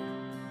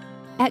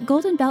 At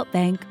Golden Belt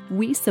Bank,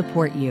 we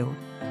support you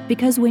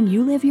because when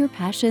you live your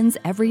passions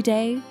every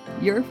day,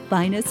 your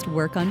finest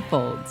work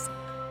unfolds.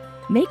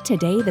 Make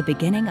today the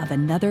beginning of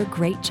another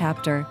great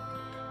chapter.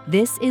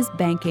 This is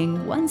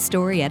banking one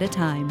story at a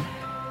time.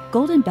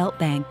 Golden Belt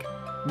Bank,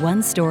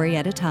 one story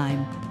at a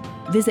time.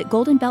 Visit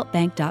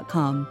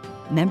goldenbeltbank.com.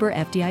 Member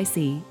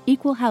FDIC,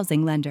 Equal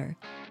Housing Lender.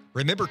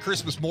 Remember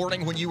Christmas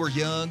morning when you were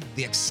young?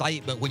 The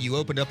excitement when you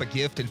opened up a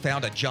gift and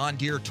found a John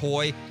Deere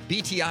toy?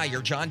 BTI,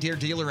 your John Deere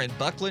dealer in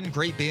Buckland,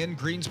 Great Bend,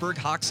 Greensburg,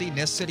 Hoxie,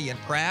 Ness City, and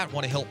Pratt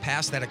want to help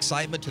pass that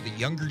excitement to the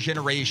younger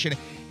generation,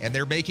 and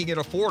they're making it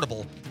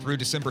affordable. Through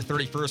December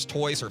 31st,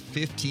 toys are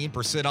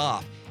 15%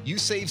 off. You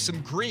save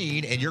some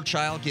green and your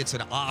child gets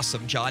an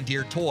awesome John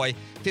Deere toy.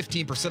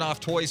 15%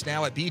 off toys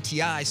now at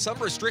BTI. Some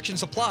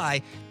restrictions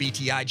apply.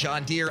 BTI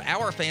John Deere,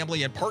 our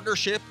family in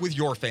partnership with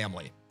your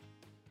family.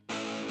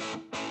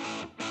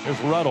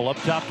 Here's Ruddle up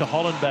top to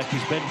Hollenbeck.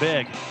 He's been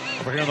big.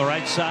 Over here on the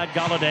right side,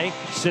 Galladay.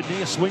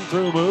 Sidney, a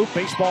swing-through move.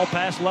 Baseball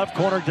pass left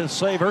corner to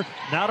Saver.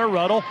 Now to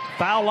Ruddle.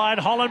 Foul line,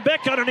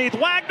 Hollenbeck underneath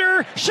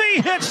Wagner.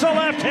 She hits the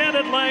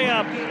left-handed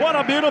layup. What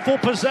a beautiful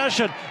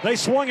possession. They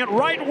swung it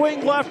right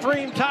wing, left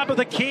wing, top of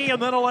the key,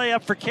 and then a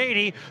layup for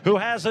Katie, who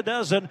has a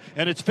dozen,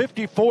 and it's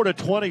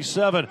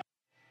 54-27.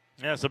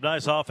 Yeah, some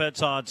nice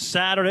offense on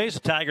Saturdays. The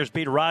Tigers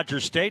beat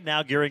Rogers State,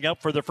 now gearing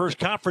up for their first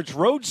conference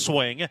road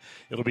swing.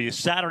 It'll be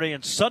Saturday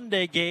and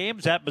Sunday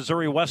games at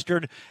Missouri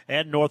Western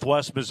and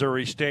Northwest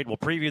Missouri State. We'll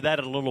preview that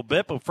in a little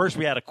bit, but first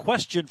we had a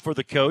question for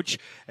the coach,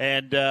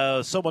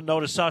 and someone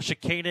noticed Sasha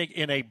Koenig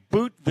in a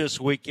boot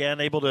this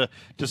weekend, able to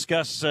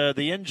discuss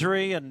the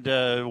injury and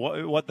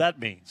what that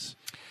means.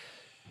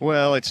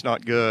 Well, it's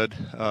not good.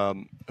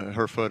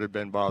 Her foot had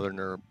been bothering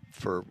her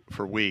for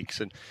weeks,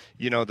 and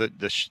you know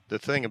the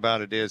thing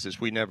about it is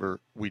we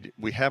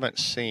haven't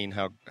seen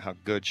how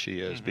good she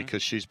is,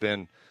 because she's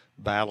been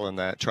battling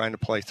that, trying to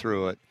play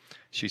through it.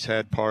 She's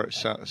had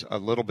a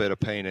little bit of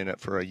pain in it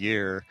for a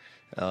year.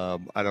 I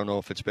don't know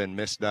if it's been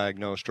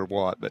misdiagnosed or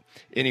what, but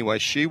anyway,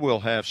 she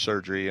will have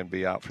surgery and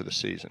be out for the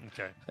season.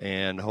 Okay.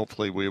 And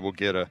hopefully we will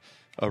get a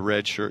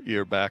redshirt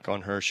year back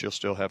on her. She'll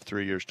still have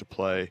 3 years to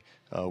play.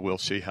 We'll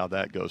see how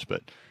that goes,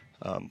 but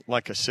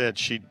like I said,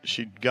 she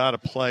got to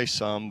play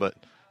some, but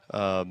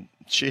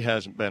she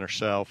hasn't been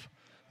herself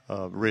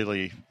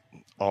really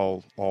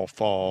all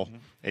fall. Mm-hmm.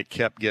 It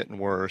kept getting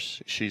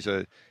worse. She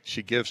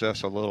gives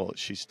us a little.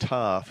 She's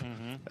tough.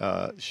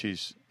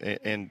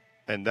 Mm-hmm.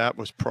 And that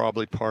was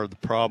probably part of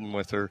the problem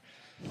with her.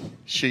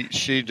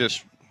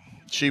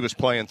 She was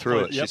playing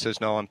through it. Yep. She says,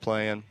 "No, I'm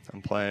playing.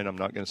 I'm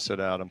not going to sit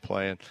out. I'm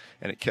playing."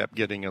 And it kept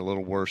getting a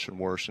little worse and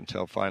worse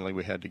until finally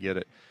we had to get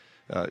it.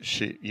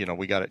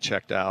 We got it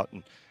checked out,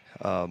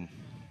 and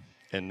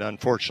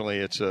unfortunately,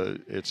 it's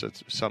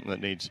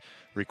something that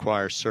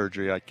requires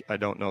surgery. I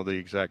don't know the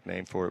exact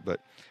name for it, but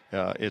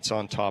it's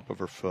on top of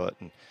her foot,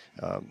 and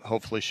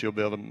hopefully she'll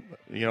be able to.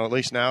 At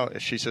least now,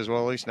 she says,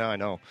 "Well, at least now I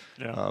know."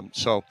 Yeah.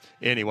 So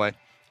anyway.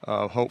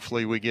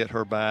 Hopefully we get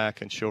her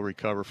back and she'll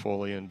recover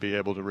fully and be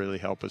able to really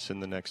help us in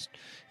the next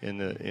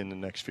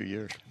few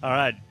years. All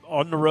right,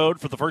 on the road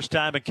for the first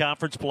time in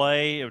conference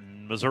play,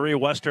 Missouri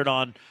Western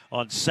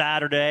on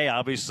Saturday.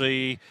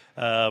 Obviously,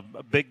 a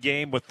big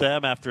game with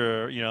them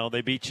after they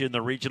beat you in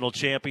the regional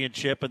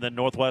championship, and then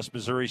Northwest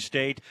Missouri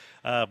State.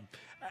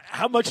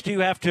 How much do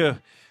you have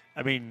to?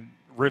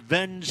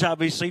 Revenge,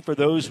 obviously, for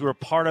those who are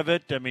part of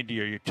it. Do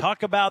you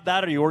talk about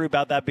that, or do you worry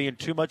about that being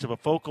too much of a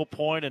focal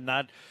point and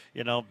not,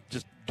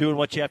 just doing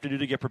what you have to do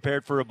to get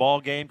prepared for a ball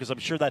game? Because I'm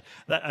sure that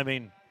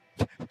it's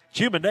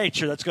human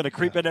nature that's going to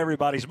creep into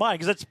everybody's mind,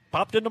 because it's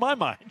popped into my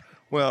mind.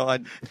 Well,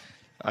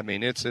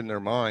 it's in their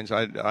minds.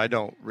 I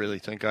don't really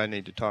think I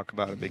need to talk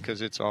about it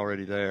because it's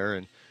already there,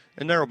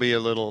 and there will be a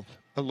little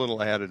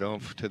added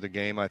oomph to the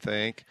game. I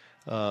think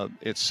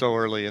it's so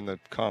early in the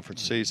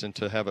conference season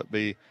to have it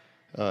be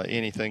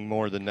anything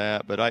more than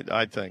that, but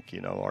I think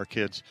our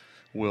kids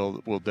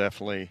will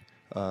definitely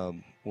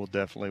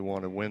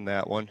want to win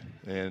that one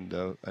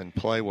and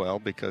play well,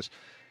 because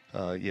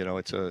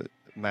it's a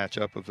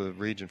matchup of the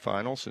region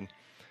finals, and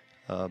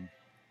a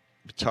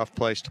tough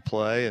place to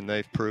play, and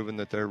they've proven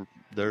that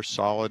they're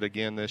solid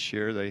again this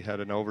year. They had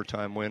an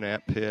overtime win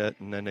at Pitt,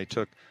 and then they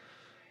took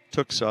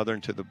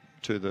Southern to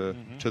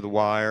the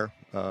wire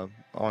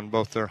on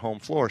both their home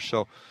floors.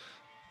 So.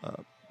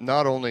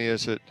 Not only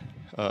is it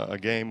a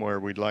game where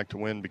we'd like to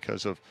win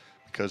because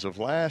of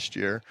last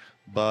year,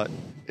 but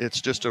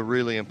it's just a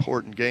really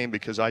important game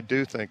because I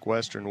do think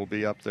Western will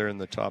be up there in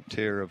the top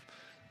tier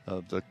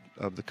of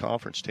the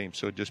conference team.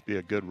 So it'd just be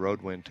a good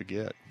road win to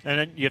get. And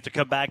then you have to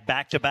come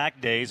back-to-back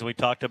days, and we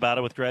talked about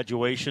it with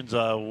graduations.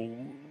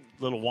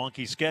 Little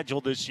wonky schedule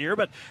this year,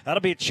 but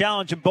that'll be a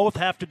challenge, and both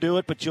have to do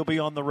it. But you'll be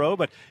on the road.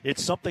 But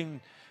it's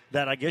something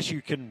that I guess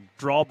you can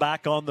draw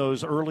back on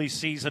those early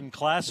season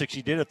classics.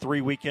 You did it 3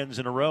 weekends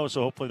in a row,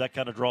 so hopefully that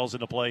kind of draws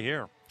into play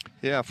here.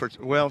 Yeah,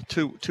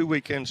 two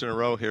weekends in a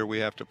row here we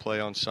have to play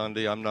on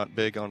Sunday. I'm not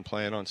big on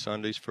playing on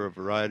Sundays for a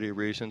variety of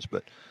reasons,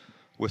 but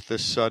with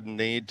this sudden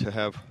need to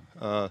have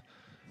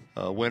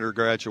winter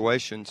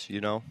graduations,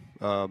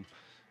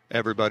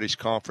 everybody's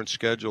conference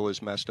schedule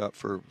is messed up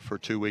for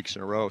 2 weeks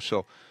in a row.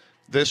 So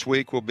this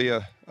week will be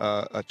a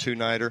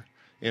two-nighter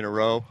in a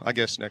row. I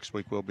guess next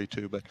week will be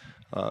too, but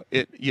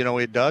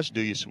it does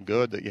do you some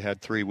good that you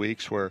had 3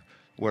 weeks where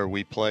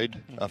we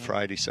played a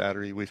Friday,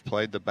 Saturday. We've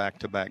played the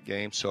back-to-back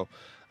games, so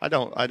I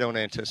don't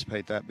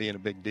anticipate that being a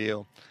big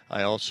deal.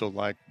 I also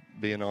like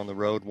being on the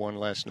road one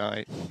last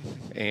night,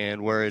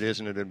 and where it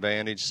isn't an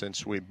advantage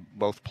since we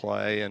both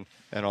play and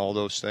all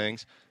those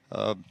things.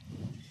 I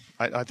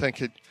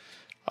think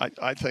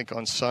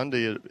on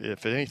Sunday,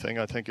 if anything,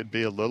 I think it'd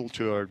be a little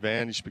to our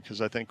advantage because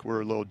I think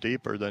we're a little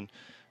deeper than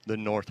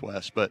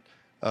Northwest, but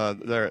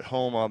they're at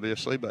home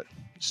obviously, but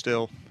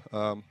still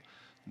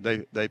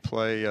they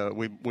play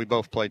we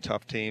both played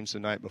tough teams the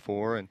night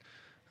before, and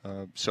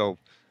so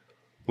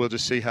we'll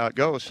just see how it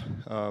goes,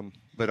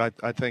 but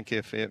I think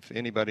if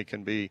anybody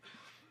can be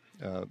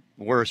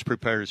we're as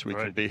prepared as we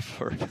can be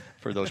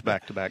for those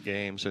back-to-back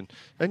games, and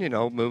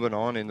moving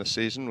on in the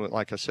season,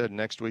 like I said,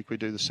 next week we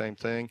do the same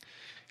thing,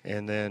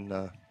 and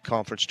then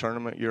conference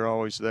tournament, you're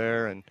always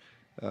there, and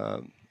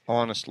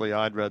honestly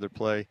I'd rather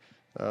play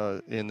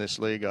in this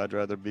league. I'd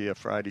rather be a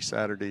Friday,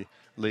 Saturday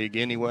league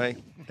anyway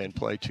and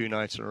play 2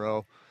 nights in a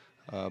row,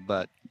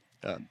 but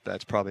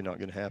that's probably not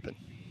going to happen.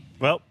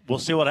 Well, we'll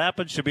see what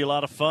happens. Should be a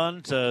lot of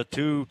fun.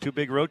 Two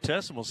big road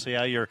tests, and we'll see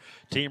how your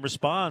team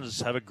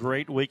responds. Have a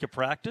great week of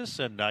practice,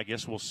 and I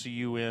guess we'll see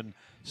you in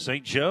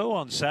St. Joe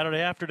on Saturday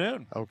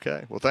afternoon.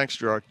 Okay. Well, thanks,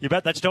 Gerard. You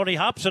bet. That's Tony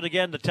Hobson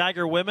again, the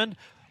Tiger women.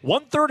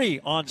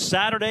 1:30 on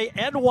Saturday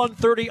and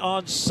 1:30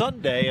 on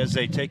Sunday as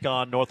they take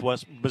on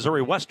Northwest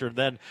Missouri Western,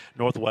 then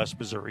Northwest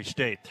Missouri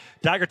State.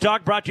 Tiger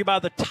Talk brought to you by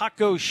the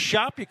Taco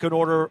Shop. You can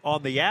order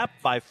on the app,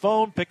 by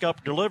phone, pick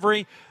up,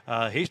 delivery.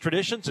 Hayes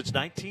Traditions, it's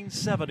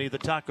 1970, the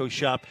Taco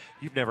Shop.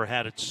 You've never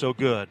had it so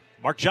good.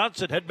 Mark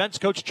Johnson, head men's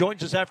coach,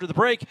 joins us after the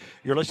break.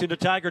 You're listening to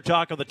Tiger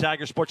Talk on the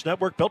Tiger Sports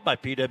Network, built by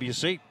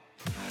PwC.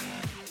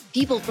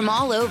 People from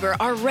all over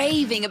are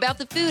raving about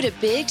the food at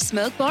Big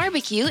Smoke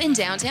Barbecue in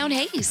downtown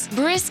Hayes.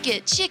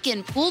 Brisket,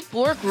 chicken, pulled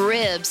pork,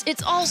 ribs.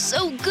 It's all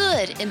so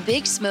good, and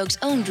Big Smoke's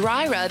own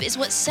dry rub is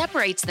what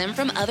separates them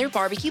from other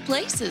barbecue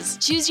places.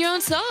 Choose your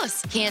own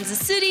sauce. Kansas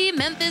City,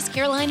 Memphis,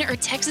 Carolina, or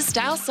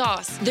Texas-style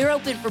sauce. They're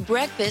open for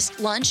breakfast,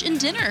 lunch, and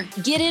dinner.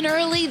 Get in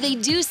early. They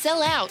do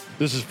sell out.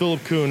 This is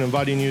Philip Kuhn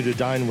inviting you to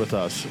dine with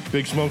us.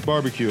 Big Smoke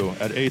Barbecue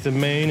at 8th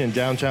and Main in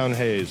downtown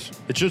Hayes.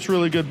 It's just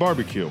really good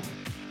barbecue.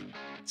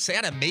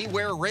 Santa may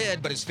wear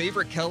red, but his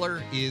favorite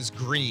color is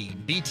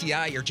green.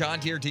 BTI, your John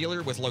Deere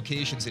dealer with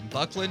locations in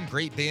Buckland,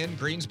 Great Bend,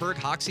 Greensburg,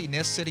 Hoxie,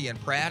 Ness City, and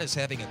Pratt, is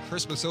having a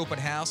Christmas open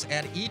house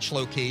at each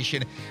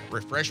location.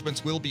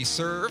 Refreshments will be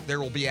served. There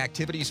will be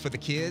activities for the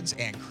kids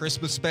and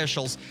Christmas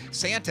specials.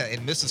 Santa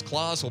and Mrs.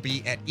 Claus will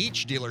be at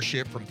each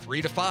dealership from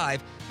 3 to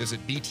 5.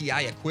 Visit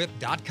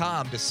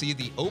BTIEquip.com to see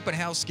the open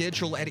house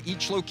schedule at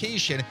each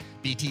location.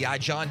 BTI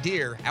John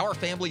Deere, our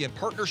family in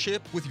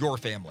partnership with your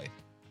family.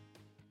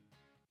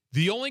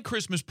 The only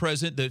Christmas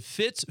present that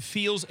fits,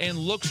 feels, and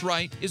looks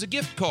right is a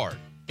gift card.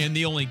 And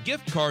the only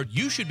gift card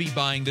you should be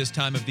buying this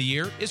time of the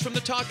year is from the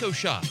Taco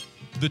Shop.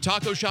 The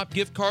Taco Shop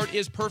gift card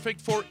is perfect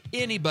for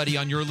anybody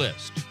on your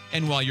list.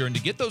 And while you're in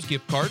to get those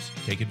gift cards,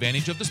 take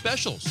advantage of the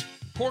specials.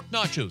 Pork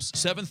nachos,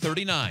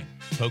 $7.39.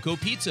 Poco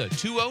Pizza,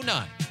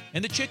 $2.09.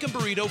 And the chicken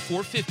burrito,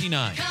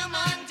 $4.59. Come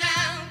on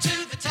down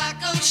to the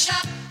Taco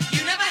Shop.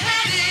 You never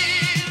had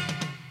it.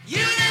 You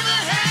never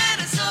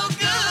had it so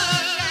good.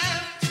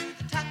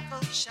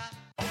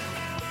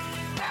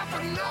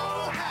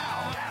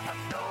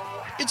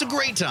 It's a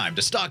great time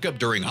to stock up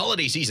during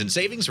holiday season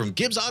savings from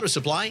Gibbs Auto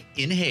Supply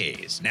in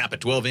Hayes. Napa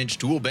 12-inch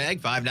tool bag,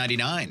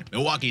 $5.99.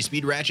 Milwaukee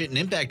Speed Ratchet and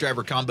Impact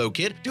Driver Combo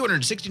Kit,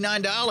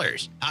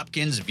 $269.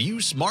 Hopkins View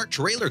Smart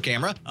Trailer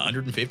Camera,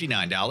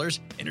 $159.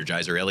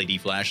 Energizer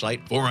LED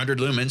Flashlight, 400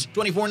 lumens,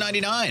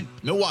 $24.99.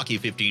 Milwaukee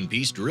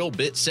 15-piece Drill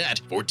Bit Set,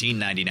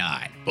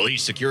 $14.99.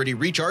 Police Security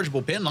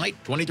Rechargeable Pen Light,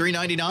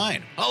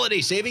 $23.99.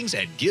 Holiday savings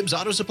at Gibbs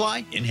Auto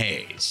Supply in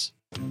Hayes.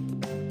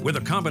 With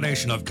a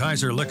combination of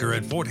Kaiser Liquor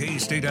and Fort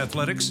Hays State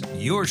Athletics,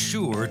 you're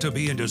sure to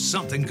be into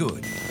something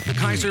good. The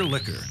Kaiser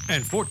Liquor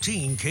and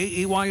 14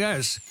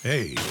 KAYS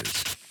Hayes.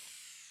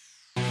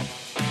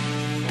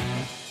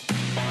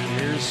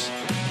 Here's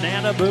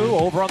Nanabu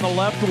over on the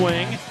left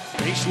wing.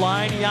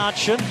 Baseline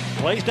Yanchin.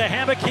 Plays to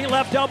Hammocky,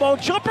 left elbow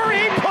jumper.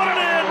 He put it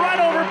in right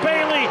over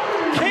Bailey.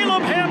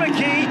 Caleb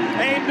Hammocky,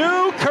 a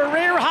new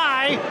career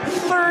high,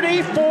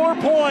 34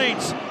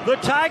 points. The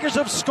Tigers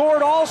have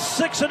scored all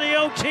 6 in the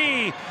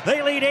OT.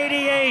 They lead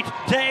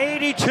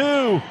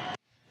 88-82.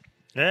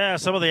 Yeah,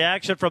 some of the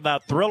action from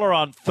that thriller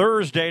on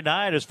Thursday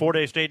night as Fort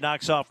Hays State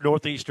knocks off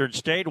Northeastern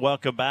State.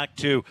 Welcome back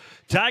to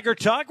Tiger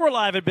Talk. We're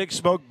live at Big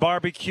Smoke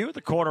Barbecue,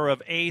 the corner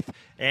of 8th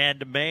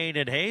and Main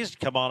in Hayes.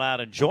 Come on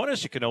out and join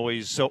us. You can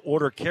always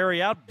order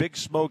carry out,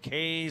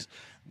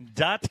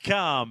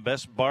 BigSmokeHayes.com.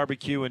 Best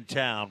barbecue in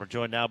town. We're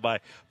joined now by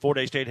Fort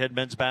Hays State head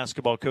men's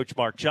basketball coach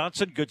Mark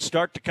Johnson. Good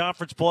start to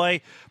conference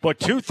play, but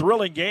 2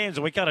 thrilling games.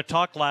 And we kind of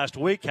talked last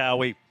week how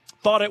we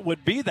thought it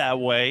would be that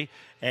way.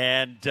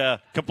 And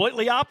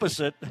completely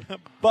opposite,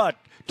 but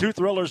 2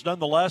 thrillers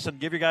nonetheless,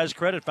 and give you guys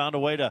credit, found a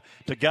way to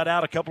gut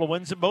out a couple of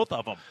wins in both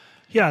of them.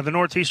 Yeah, the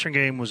Northeastern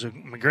game was a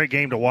great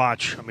game to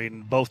watch. I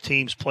mean, both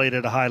teams played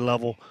at a high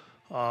level.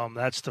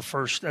 That's the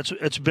first.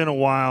 It's been a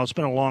while. It's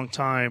been a long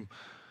time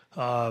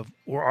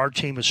where our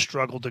team has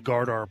struggled to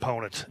guard our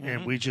opponent,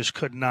 and we just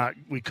could not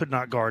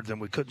guard them.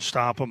 We couldn't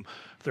stop them.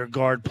 Their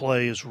guard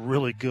play is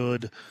really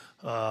good.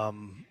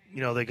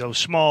 They go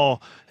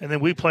small, and then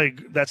we play.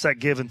 That's that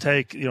give and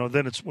take.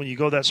 Then it's when you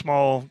go that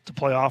small to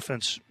play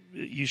offense,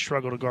 you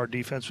struggle to guard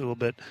defense a little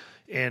bit.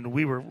 And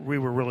we were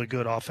really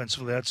good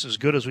offensively. That's as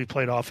good as we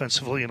played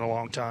offensively in a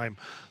long time.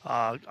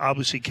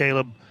 Obviously,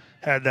 Caleb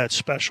had that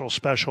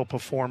special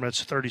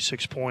performance.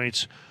 36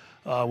 points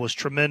was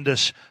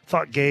tremendous.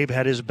 Thought Gabe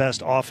had his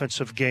best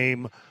offensive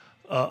game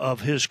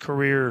of his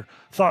career.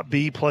 Thought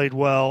B played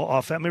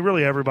well.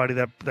 Really everybody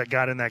that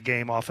got in that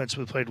game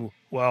offensively played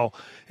well.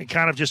 And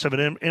kind of just of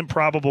an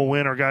improbable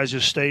win. Our guys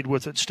just stayed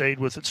with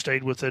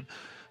it.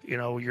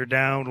 You're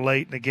down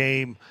late in the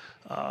game,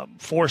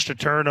 forced a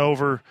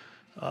turnover,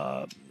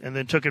 and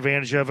then took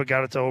advantage of it,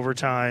 got it to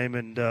overtime.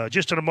 And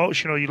just an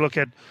emotional, you look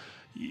at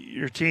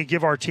your team,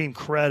 give our team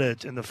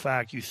credit in the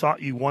fact you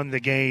thought you won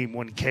the game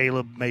when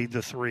Caleb made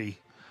the 3.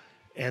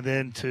 And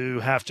then to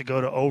have to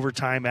go to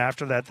overtime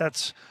after that,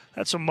 that's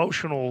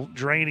emotional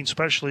draining,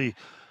 especially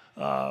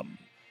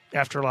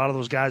after a lot of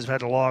those guys have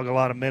had to log a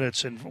lot of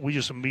minutes, and we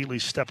just immediately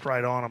stepped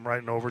right on them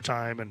right in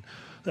overtime, and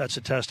that's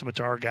a testament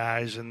to our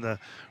guys and the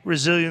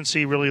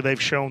resiliency really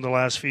they've shown the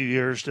last few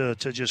years to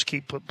just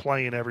keep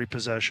playing every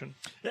possession.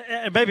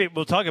 And maybe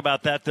we'll talk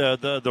about that,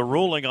 the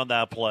ruling on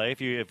that play.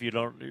 If you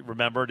don't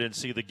remember, didn't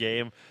see the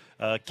game,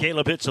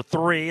 Caleb hits a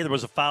three. There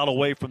was a foul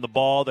away from the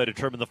ball. They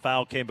determined the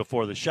foul came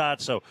before the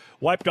shot, so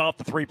wiped off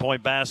the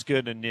three-point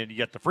basket, and then you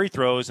got the free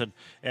throws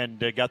and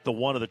got the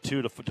one of the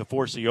two to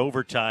force the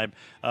overtime.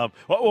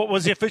 What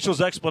was the official's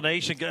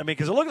explanation? I mean,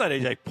 because it looked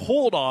like they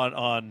pulled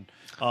on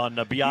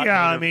Biotny.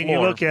 Yeah, I mean, you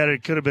look at it,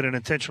 it could have been an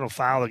intentional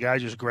foul. The guy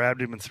just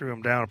grabbed him and threw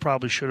him down. It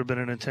probably should have been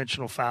an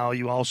intentional foul.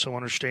 You also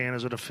understand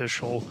as an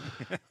official –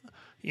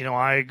 you know,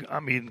 I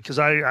mean, because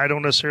I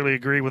don't necessarily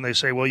agree when they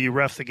say, well, you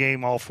ref the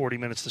game all 40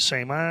 minutes the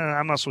same.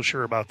 I'm not so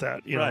sure about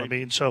that. You know what I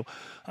mean? So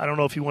I don't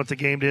know if you want the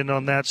game to end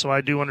on that. So I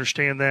do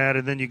understand that.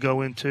 And then you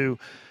go into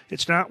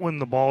it's not when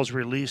the ball's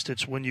released,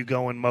 it's when you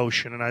go in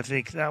motion. And I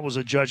think that was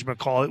a judgment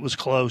call. It was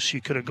close.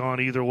 You could have gone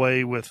either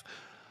way with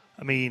 –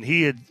 I mean,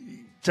 he had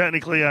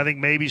technically, I think,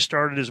 maybe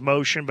started his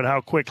motion, but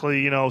how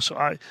quickly, you know.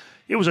 So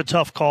it was a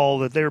tough call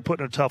that they were put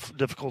in a tough,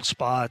 difficult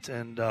spot.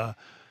 And,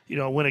 you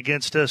know, went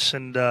against us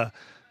and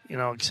you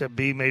know, except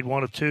B made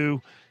one of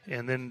two,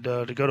 and then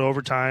to go to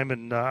overtime.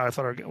 And I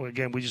thought,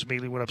 again, we just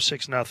immediately went up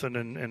 6-0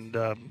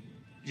 and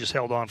just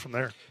held on from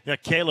there. Yeah,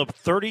 Caleb,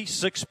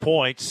 36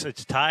 points.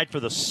 It's tied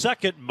for the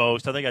second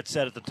most. I think I'd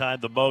said at the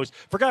time the most.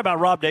 Forgot about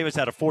Rob Davis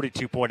had a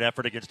 42-point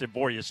effort against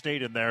Emporia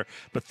State in there.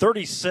 But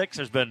 36,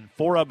 there's been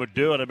four of them who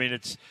do it. I mean,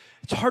 it's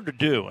hard to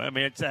do. I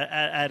mean, it's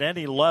at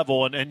any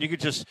level. And you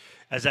could just,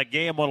 as that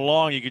game went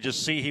along, you could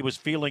just see he was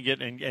feeling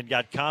it and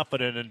got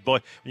confident. And, boy,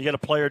 when you get a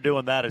player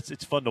doing that,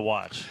 it's fun to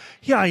watch.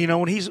 Yeah, you know,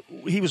 when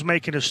he was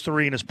making his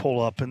three and his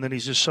pull-up, and then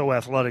he's just so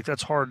athletic,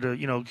 that's hard to,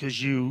 you know, because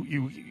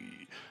you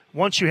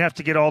once you have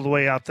to get all the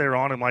way out there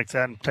on him like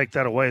that and take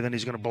that away, then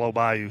he's going to blow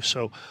by you.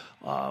 So,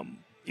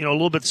 you know, a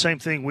little bit the same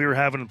thing we were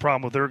having a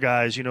problem with their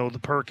guys, you know, the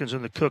Perkins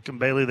and the Cook and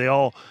Bailey, they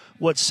all,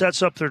 what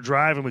sets up their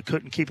drive and we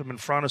couldn't keep them in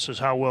front of us is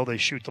how well they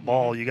shoot the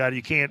ball. You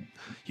can't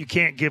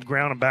give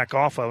ground and back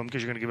off of them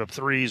because you're going to give up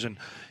threes, and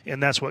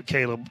that's what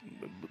Caleb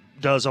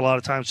does a lot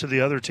of times to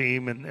the other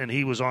team, and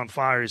he was on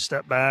fire. He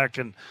stepped back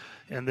and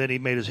then he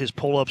made his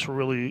pull-ups were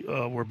really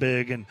were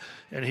big, and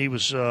he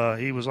was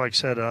like I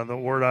said, the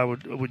word I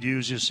would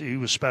use is he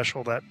was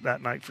special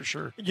that night for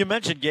sure. You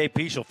mentioned Gabe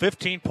Peschel,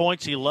 15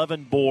 points,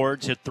 11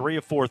 boards, hit 3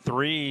 of 4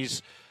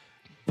 threes.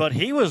 But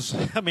he was,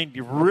 I mean,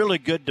 really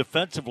good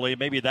defensively.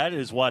 Maybe that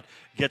is what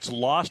gets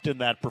lost in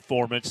that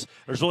performance.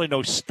 There's really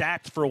no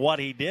stats for what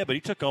he did, but he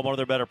took home one of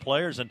their better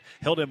players and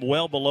held him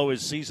well below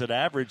his season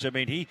average. I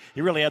mean, he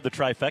really had the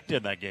trifecta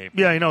in that game.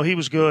 Yeah, you know, he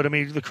was good. I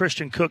mean, the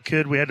Christian Cook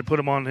kid, we had to put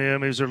him on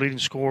him. He was their leading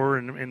scorer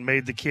and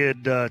made the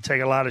kid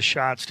take a lot of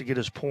shots to get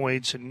his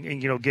points. And,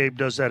 you know, Gabe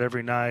does that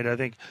every night. I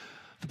think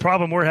the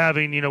problem we're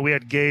having, you know, we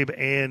had Gabe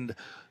and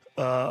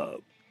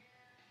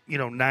you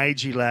know,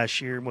 Nige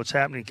last year, and what's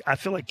happening, I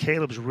feel like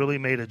Caleb's really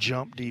made a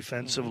jump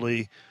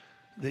defensively.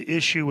 The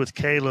issue with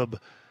Caleb,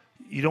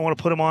 you don't want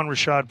to put him on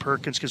Rashad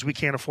Perkins because we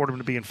can't afford him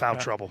to be in foul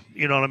trouble.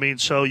 You know what I mean?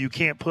 So you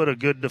can't put a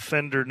good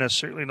defender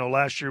necessarily. You know,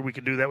 last year we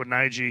could do that with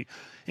Nige,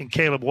 and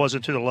Caleb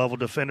wasn't to the level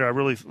defender. I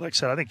really, like I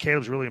said, I think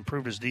Caleb's really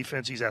improved his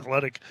defense. He's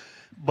athletic,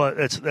 but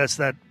that's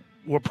that.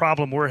 What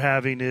problem we're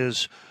having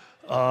is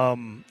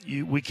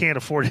we can't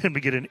afford him to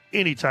get in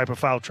any type of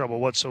foul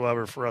trouble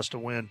whatsoever for us to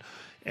win.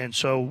 And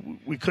so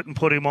we couldn't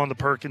put him on the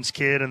Perkins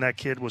kid, and that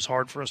kid was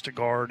hard for us to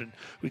guard, and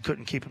we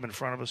couldn't keep him in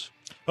front of us.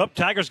 Well,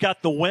 Tigers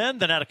got the win,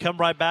 then had to come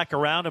right back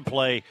around and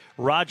play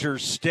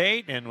Rogers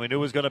State, and we knew it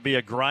was going to be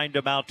a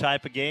grind-em-out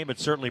type of game. It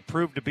certainly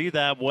proved to be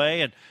that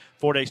way, and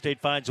Fort Hays State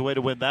finds a way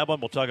to win that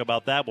one. We'll talk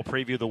about that. We'll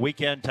preview the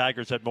weekend.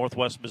 Tigers at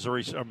Northwest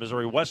Missouri, or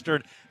Missouri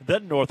Western,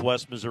 then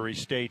Northwest Missouri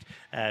State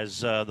as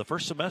the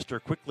first semester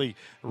quickly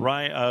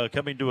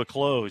coming to a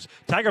close.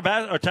 Tiger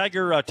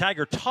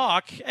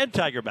Talk and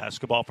Tiger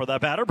Basketball, for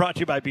that matter, brought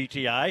to you by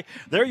BTI.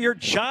 They're your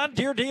John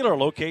Deere dealer.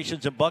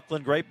 Locations in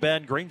Buckland, Great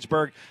Bend,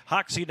 Greensburg,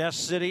 Hoxie, Ness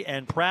City,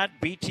 and Pratt.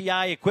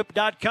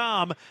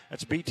 BTIEquip.com.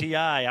 That's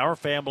BTI, our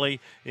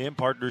family, in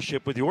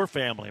partnership with your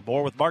family.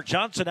 More with Mark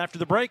Johnson after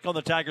the break on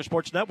the Tiger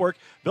Sports Network.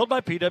 Built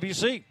by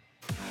PwC.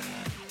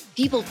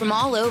 People from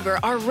all over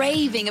are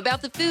raving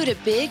about the food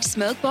at Big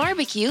Smoke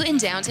Barbecue in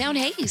downtown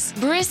Hays.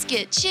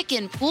 Brisket,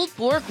 chicken, pulled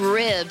pork,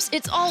 ribs.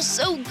 It's all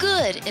so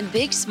good, and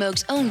Big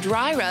Smoke's own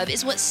dry rub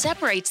is what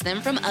separates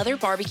them from other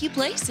barbecue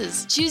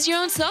places. Choose your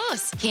own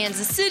sauce.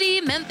 Kansas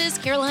City, Memphis,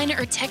 Carolina,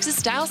 or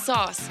Texas-style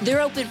sauce.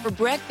 They're open for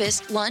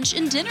breakfast, lunch,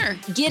 and dinner.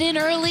 Get in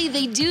early.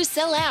 They do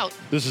sell out.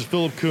 This is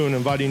Philip Kuhn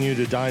inviting you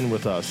to dine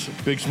with us.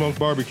 Big Smoke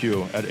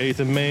Barbecue at 8th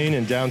and Main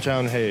in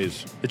downtown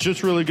Hays. It's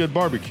just really good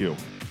barbecue.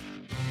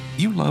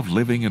 You love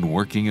living and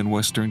working in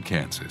Western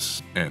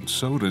Kansas, and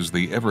so does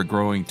the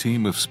ever-growing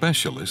team of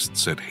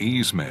specialists at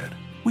HaysMed.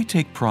 We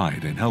take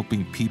pride in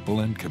helping people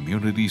and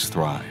communities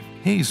thrive.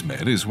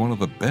 HaysMed is one of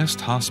the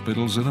best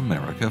hospitals in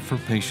America for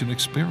patient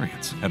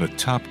experience and a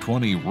top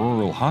 20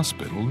 rural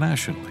hospital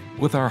nationally.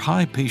 With our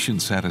high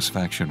patient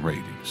satisfaction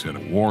ratings and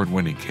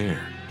award-winning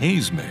care,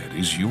 HaysMed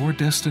is your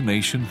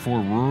destination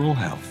for rural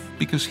health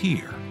because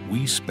here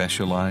we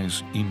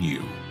specialize in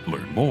you.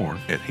 Learn more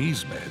at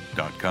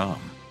haysmed.com.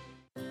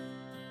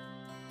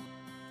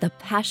 The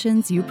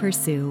passions you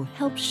pursue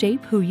help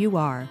shape who you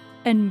are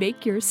and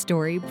make your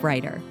story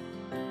brighter.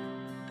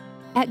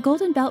 At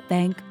Golden Belt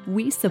Bank,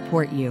 we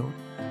support you.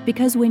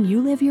 Because when you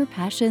live your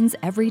passions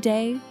every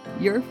day,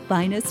 your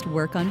finest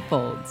work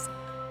unfolds.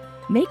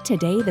 Make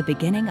today the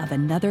beginning of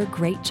another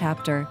great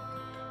chapter.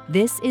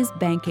 This is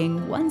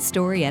banking one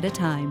story at a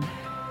time.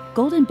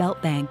 Golden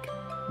Belt Bank,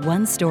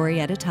 one story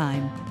at a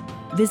time.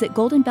 Visit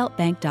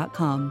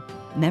goldenbeltbank.com.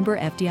 Member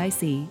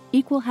FDIC,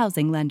 Equal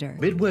Housing Lender.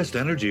 Midwest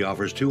Energy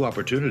offers 2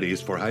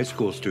 opportunities for high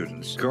school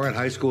students. Current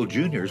high school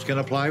juniors can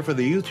apply for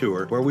the Youth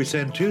Tour, where we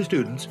send 2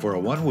 students for a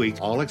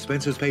 1-week,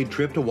 all-expenses-paid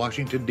trip to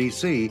Washington,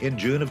 D.C. in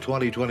June of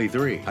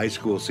 2023. High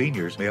school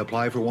seniors may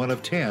apply for one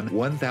of 10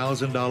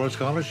 $1,000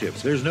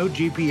 scholarships. There's no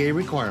GPA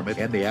requirement,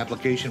 and the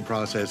application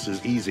process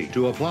is easy.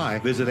 To apply,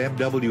 visit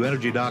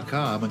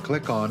mwenergy.com and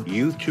click on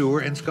Youth Tour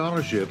and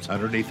Scholarships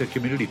underneath the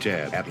Community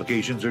tab.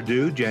 Applications are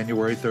due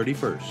January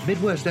 31st.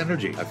 Midwest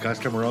Energy,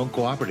 a customer-owned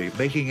cooperative,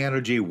 making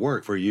energy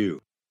work for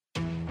you.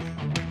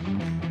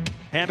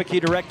 Hammocky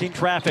directing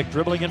traffic,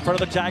 dribbling in front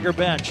of the Tiger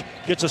bench.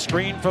 Gets a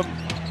screen from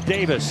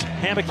Davis.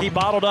 Hammocky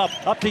bottled up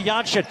to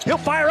Janssen. He'll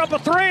fire up a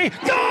 3. Good! He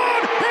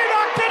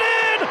knocked it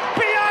in!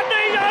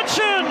 Beyonde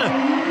Janssen!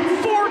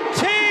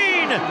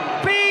 14!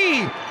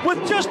 B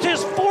with just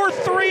his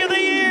 4th 3 of the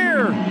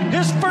year.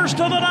 His first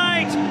of the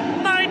night.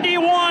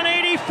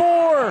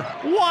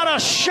 91-84. What a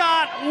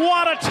shot!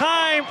 What a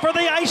time for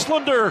the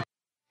Icelander.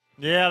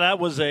 Yeah, that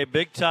was a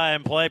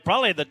big-time play.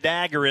 Probably the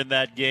dagger in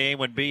that game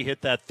when B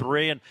hit that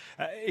 3. And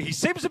he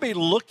seems to be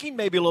looking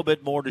maybe a little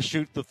bit more to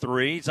shoot the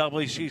 3. He's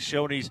obviously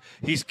shown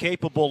he's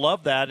capable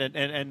of that.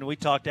 And we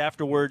talked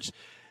afterwards.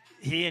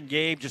 He and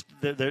Gabe just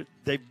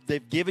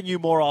they've given you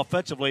more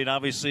offensively, and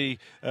obviously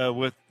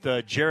with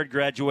Jared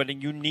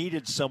graduating, you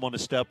needed someone to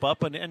step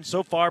up, and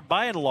so far,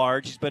 by and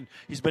large,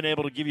 he's been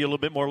able to give you a little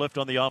bit more lift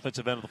on the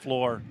offensive end of the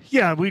floor.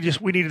 Yeah, we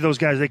needed those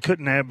guys. They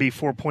couldn't be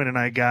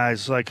 4-point-a-night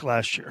guys like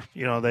last year.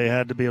 You know, they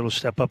had to be able to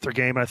step up their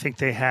game, and I think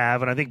they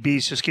have. And I think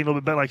B's just getting a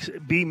little bit better.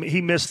 Like B,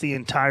 he missed the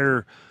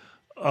entire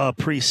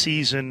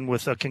preseason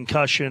with a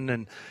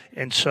concussion,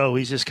 and so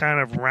he's just kind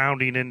of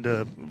rounding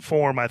into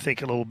form, I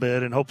think, a little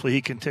bit, and hopefully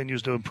he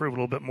continues to improve a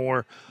little bit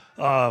more.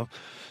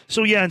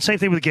 So, yeah, and same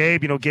thing with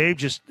Gabe. You know, Gabe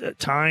just at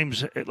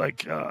times,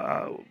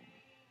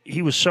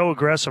 he was so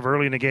aggressive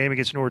early in the game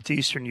against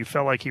Northeastern, you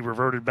felt like he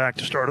reverted back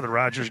to start of the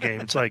Rogers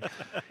game. It's like,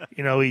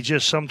 you know, he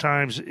just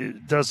sometimes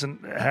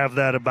doesn't have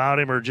that about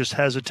him or just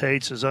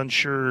hesitates, is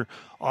unsure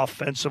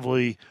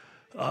offensively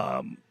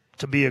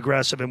to be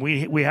aggressive, and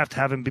we have to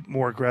have him be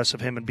more aggressive,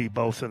 him and be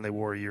both than they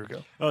were a year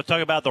ago. Oh,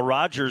 talk about the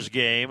Rogers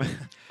game.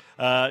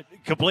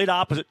 Complete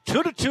opposite.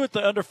 2-2 at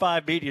the under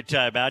 5 media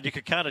timeout. You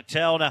could kind of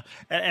tell now,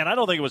 and I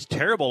don't think it was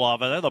terrible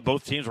off. I thought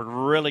both teams were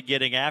really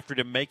getting after it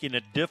and making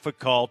it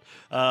difficult.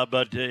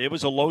 But it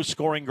was a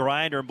low-scoring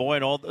grinder, and boy,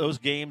 and all those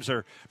games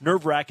are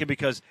nerve-wracking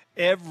because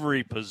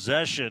every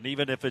possession,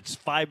 even if it's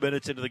 5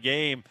 minutes into the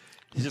game,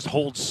 it just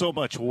holds so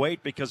much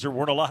weight because there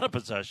weren't a lot of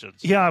possessions.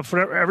 Yeah,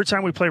 for every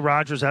time we play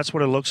Rogers, that's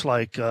what it looks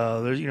like.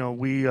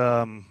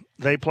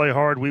 They play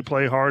hard, we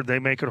play hard. They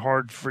make it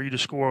hard for you to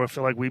score. I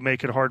feel like we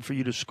make it hard for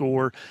you to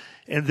score.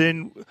 And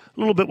then a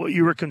little bit what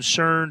you were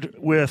concerned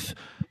with,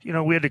 you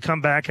know, we had to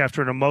come back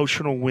after an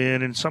emotional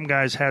win, and some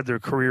guys had their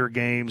career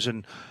games.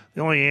 And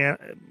the only,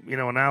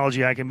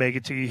 analogy I can make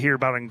it to, you hear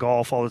about in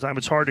golf all the time.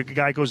 It's hard to, a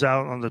guy goes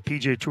out on the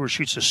PGA Tour,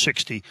 shoots a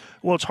 60.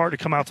 Well, it's hard to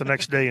come out the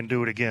next day and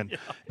do it again. Yeah.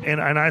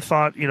 And I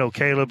thought,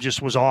 Caleb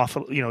just was off.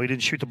 He didn't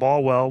shoot the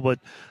ball well, but,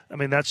 I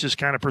mean, that's just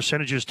kind of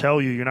percentages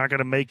tell you. You're not going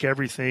to make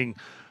everything,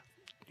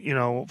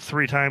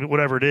 3 times,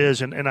 whatever it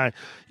is. And I,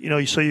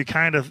 so you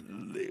kind of,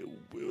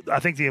 I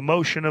think the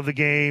emotion of the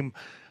game,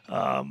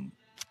 and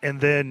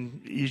then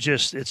it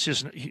just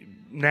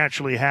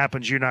naturally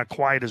happens. You're not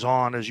quite as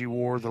on as you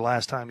were the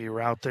last time you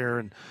were out there.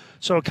 And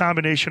so a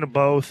combination of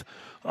both.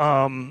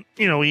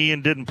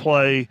 Ian didn't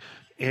play,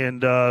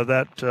 and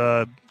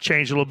that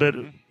changed a little bit.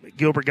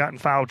 Gilbert got in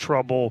foul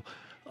trouble.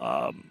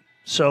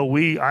 So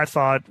I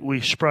thought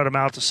we spread them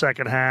out the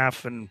second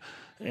half, and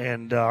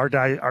our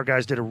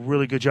guys did a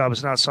really good job.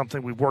 It's not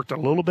something we've worked a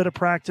little bit of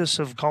practice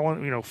of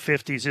calling,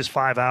 50s is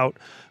 5 out.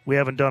 We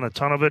haven't done a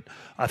ton of it.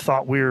 I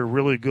thought we were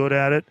really good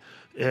at it,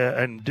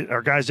 and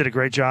our guys did a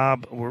great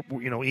job.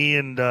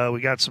 Ian, we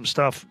got some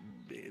stuff,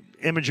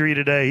 imagery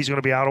today. He's going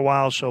to be out a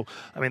while, so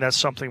that's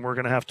something we're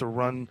going to have to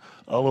run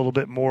a little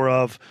bit more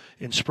of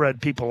and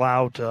spread people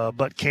out.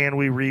 But can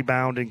we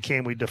rebound and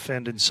can we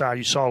defend inside?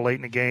 You saw late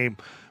in the game,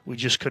 we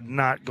just could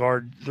not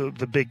guard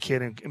the big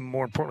kid, and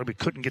more importantly, we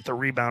couldn't get the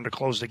rebound to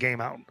close the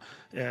game out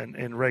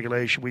in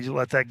regulation. We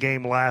let that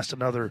game last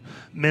another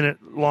minute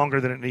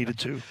longer than it needed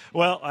to.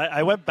 Well,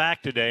 I went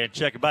back today and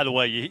checked. By the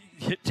way, you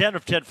hit 10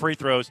 of 10 free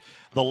throws.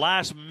 The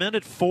last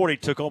minute 40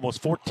 took almost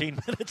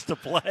 14 minutes to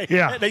play.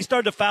 Yeah. They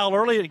started to foul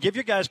early, and give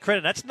you guys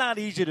credit. That's not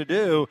easy to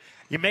do.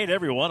 You made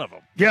every one of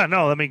them. Yeah,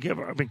 no,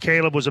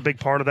 Caleb was a big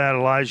part of that.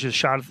 Elijah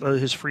shot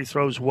his free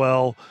throws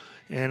well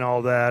and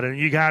all that. And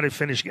you got to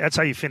finish. That's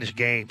how you finish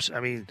games.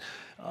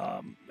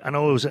 I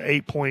know it was an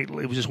 8-point.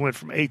 It just went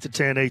from 8 to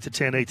 10, 8 to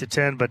 10, 8 to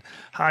 10. But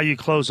how you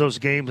close those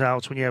games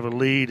out when you have a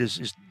lead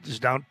is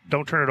down.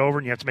 Don't turn it over,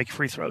 and you have to make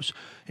free throws.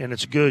 And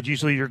it's good.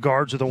 Usually your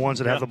guards are the ones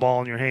that have the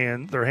ball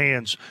in their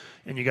hands,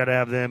 and you got to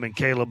have them. And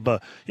Caleb,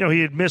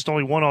 he had missed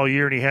only one all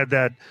year, and he had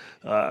that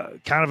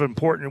kind of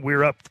important. We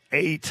were up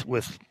 8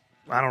 with,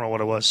 I don't know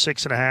what it was,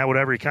 6.5,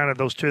 whatever. He kind of,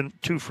 those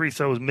two free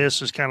throws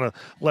misses kind of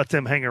let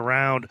them hang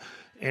around.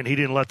 And he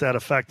didn't let that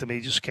affect him. He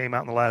just came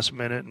out in the last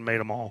minute and made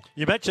them all.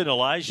 You mentioned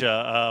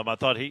Elijah. I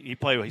thought he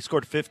played. He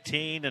scored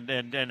 15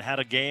 and had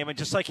a game. And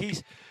just like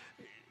he's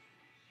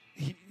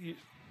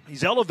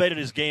elevated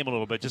his game a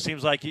little bit. Just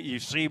seems like you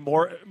see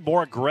more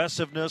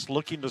aggressiveness,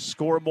 looking to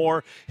score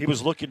more. He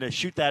was looking to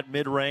shoot that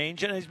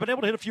mid-range, and he's been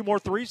able to hit a few more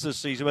threes this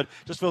season, but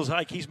just feels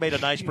like he's made a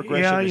nice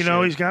progression. Yeah, this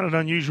year. He's got an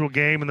unusual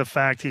game in the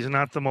fact he's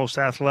not the most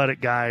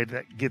athletic guy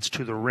that gets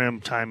to the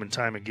rim time and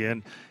time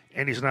again.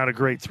 And he's not a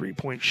great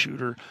three-point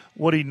shooter.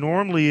 What he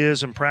normally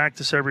is in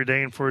practice every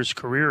day and for his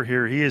career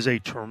here, he is a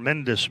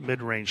tremendous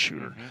mid-range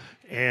shooter. Mm-hmm.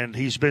 And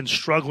he's been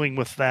struggling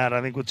with that,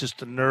 I think, with just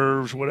the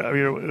nerves,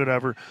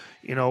 whatever.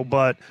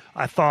 But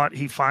I thought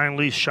he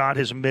finally shot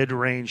his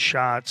mid-range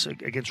shots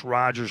against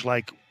Rogers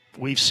like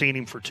we've seen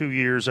him for 2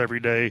 years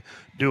every day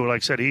do it.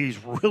 Like I said, he's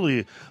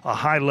really a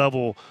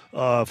high-level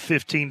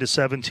 15 to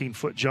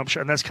 17-foot jump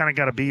shot. And that's kind of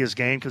got to be his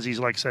game because he's,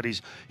 like I said,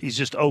 he's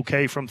just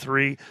okay from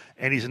three,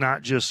 and he's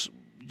not just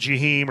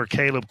Jaheim or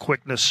Caleb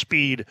quickness,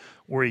 speed,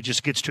 where he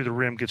just gets to the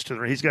rim.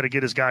 He's got to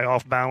get his guy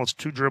off balance,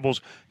 2 dribbles,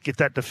 get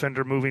that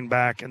defender moving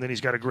back, and then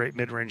he's got a great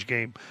mid-range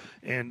game.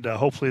 And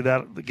hopefully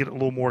that'll get a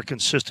little more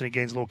consistent. He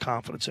gains a little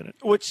confidence in it.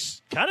 Which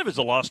kind of is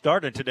a lost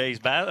start in today's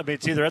battle. I mean,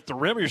 it's either at the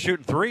rim or you're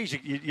shooting threes.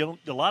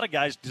 A lot of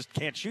guys just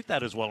can't shoot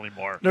that as well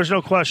anymore. There's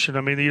no question.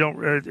 I mean,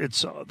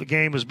 the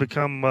game has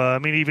become,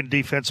 even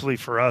defensively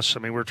for us,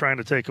 we're trying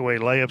to take away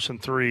layups and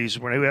threes.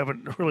 We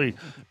haven't really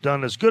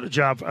done as good a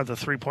job at the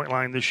three-point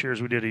line this year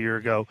as we did a year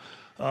ago.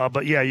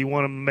 But, yeah, you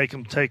want to make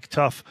them take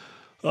tough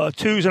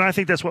twos, and I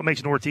think that's what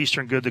makes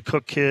Northeastern good. The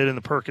Cook kid and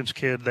the Perkins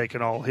kid, they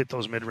can all hit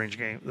those mid-range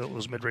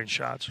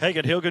shots.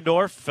 Hagen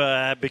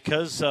Hilgendorf,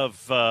 because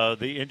of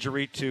the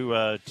injury to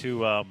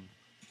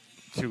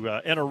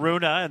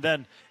Enaruna,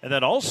 and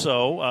then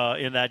also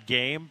in that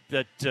game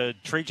that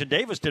Trajan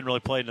Davis didn't really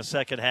play in the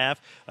second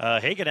half.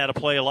 Hagen had to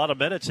play a lot of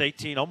minutes,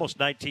 18, almost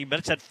 19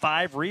 minutes, had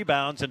 5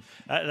 rebounds, and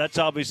that's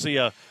obviously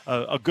a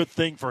good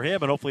thing for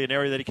him, and hopefully an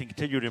area that he can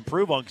continue to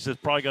improve on because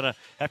it's probably going to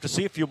have to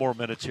see a few more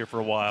minutes here for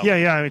a while.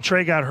 Yeah.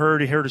 Trey got hurt.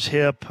 He hurt his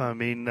hip.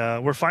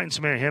 We're fighting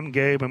some of him,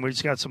 Gabe, and we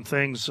just got some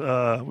things we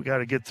got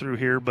to get through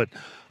here. But,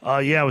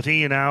 with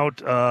Ian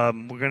out,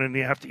 we're going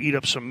to have to eat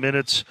up some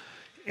minutes.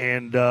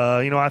 And,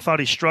 I thought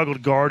he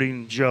struggled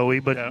guarding Joey,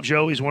 but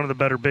Joey's one of the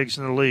better bigs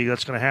in the league.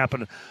 That's going to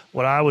happen.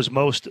 What I was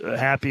most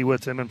happy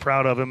with him and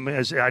proud of him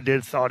is I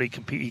thought he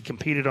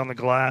competed on the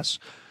glass.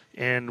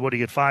 And what, he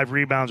get 5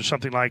 rebounds or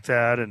something like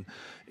that.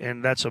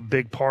 And that's a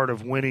big part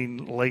of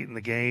winning late in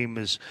the game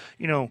is,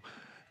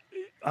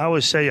 I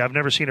always say I've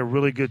never seen a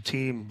really good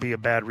team be a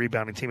bad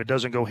rebounding team. It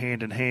doesn't go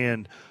hand in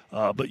hand.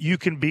 But you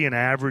can be an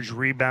average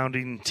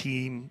rebounding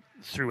team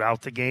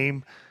throughout the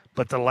game.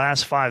 But the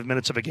last 5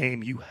 minutes of a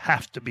game, you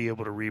have to be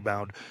able to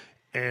rebound.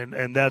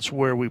 And that's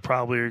where we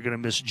probably are going to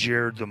miss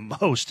Jared the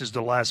most is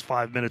the last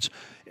 5 minutes.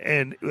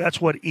 And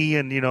that's what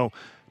Ian,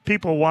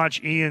 people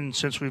watch Ian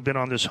since we've been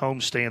on this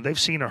homestand. They've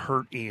seen a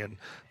hurt Ian.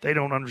 They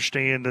don't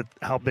understand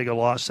how big a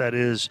loss that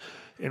is.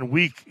 And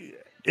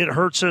it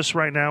hurts us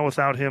right now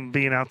without him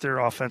being out there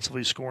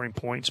offensively scoring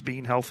points,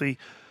 being healthy.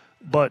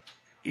 But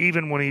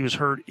even when he was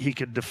hurt, he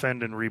could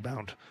defend and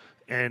rebound.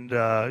 And,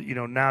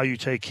 now you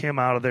take him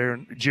out of there,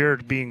 and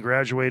Jared being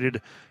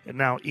graduated, and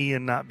now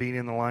Ian not being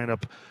in the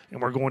lineup,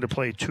 and we're going to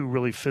play 2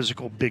 really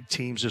physical big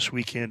teams this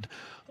weekend.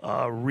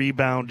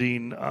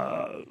 Rebounding,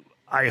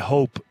 I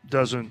hope,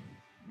 doesn't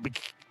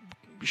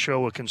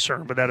show a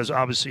concern, but that is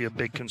obviously a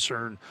big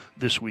concern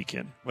this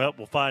weekend. Well,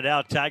 we'll find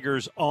out.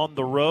 Tigers on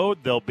the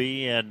road. They'll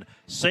be in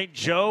St.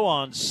 Joe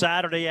on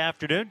Saturday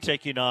afternoon,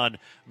 taking on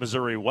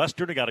Missouri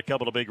Western. They got a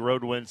couple of big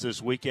road wins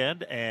this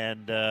weekend,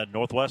 and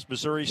Northwest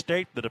Missouri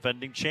State, the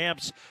defending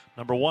champs,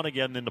 number 1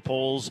 again in the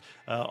polls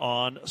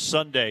on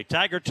Sunday.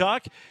 Tiger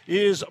Talk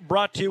is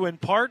brought to you in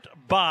part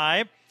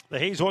by the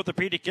Hayes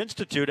Orthopedic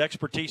Institute,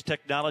 expertise,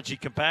 technology,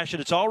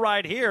 compassion. It's all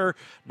right here.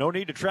 No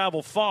need to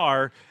travel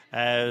far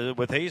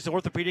with Hayes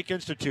Orthopedic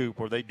Institute,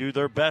 where they do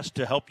their best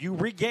to help you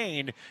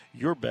regain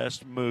your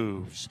best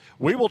moves.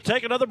 We will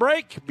take another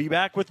break. Be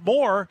back with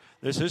more.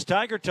 This is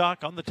Tiger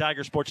Talk on the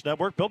Tiger Sports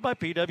Network, built by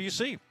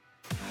PwC.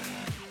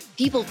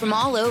 People from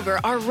all over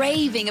are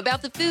raving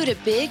about the food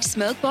at Big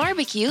Smoke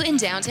Barbecue in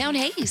downtown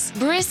Hayes.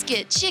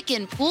 Brisket,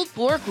 chicken, pulled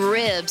pork,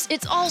 ribs.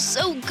 It's all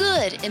so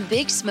good, and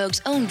Big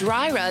Smoke's own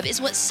dry rub is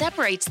what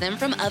separates them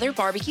from other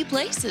barbecue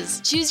places.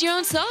 Choose your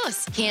own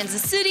sauce.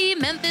 Kansas City,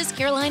 Memphis,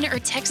 Carolina, or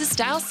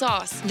Texas-style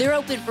sauce. They're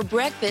open for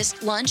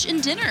breakfast, lunch,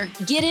 and dinner.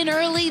 Get in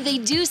early. They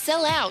do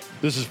sell out.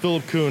 This is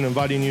Philip Kuhn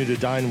inviting you to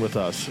dine with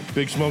us.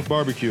 Big Smoke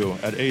Barbecue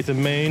at 8th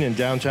and Main in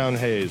downtown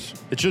Hayes.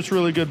 It's just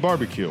really good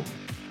barbecue.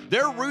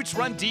 Their roots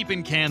run deep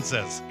in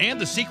Kansas, and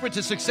the secret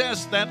to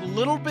success, that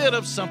little bit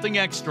of something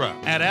extra.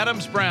 At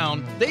Adams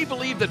Brown, they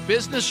believe that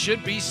business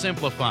should be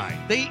simplified.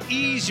 They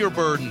ease your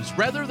burdens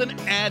rather than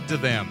add to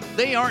them.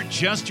 They aren't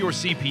just your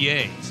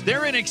CPAs.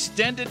 They're an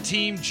extended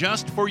team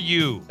just for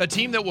you. A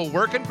team that will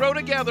work and grow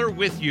together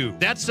with you.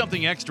 That's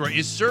Something Extra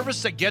is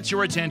service that gets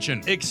your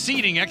attention,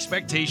 exceeding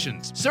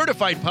expectations.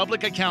 Certified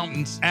public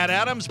accountants at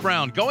Adams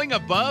Brown, going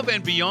above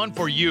and beyond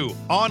for you.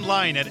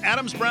 Online at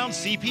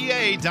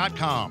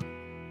adamsbrowncpa.com.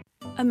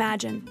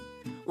 Imagine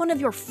one of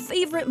your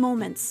favorite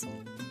moments,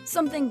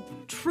 something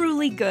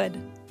truly good.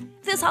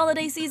 This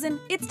holiday season,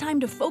 it's time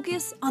to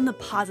focus on the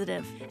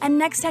positive. And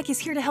Next Tech is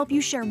here to help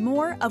you share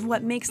more of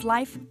what makes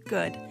life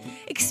good.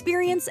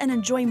 Experience and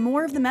enjoy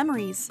more of the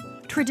memories,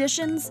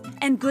 traditions,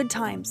 and good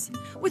times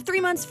with 3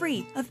 months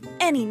free of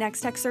any Next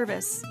Tech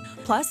service.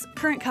 Plus,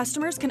 current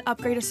customers can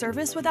upgrade a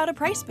service without a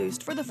price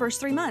boost for the first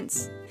 3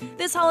 months.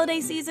 This holiday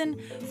season,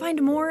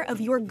 find more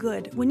of your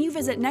good when you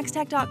visit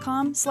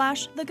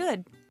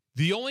nexttech.com/thegood.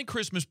 The only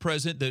Christmas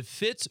present that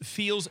fits,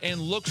 feels, and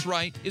looks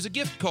right is a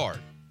gift card.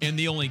 And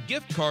the only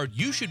gift card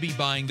you should be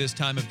buying this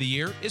time of the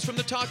year is from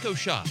the Taco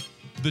Shop.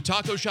 The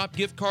Taco Shop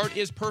gift card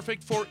is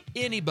perfect for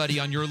anybody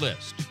on your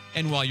list.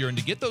 And while you're in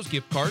to get those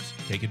gift cards,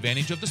 take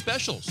advantage of the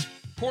specials.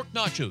 Pork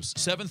nachos,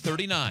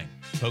 $7.39.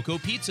 Poco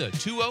Pizza,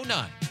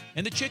 $2.09.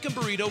 And the chicken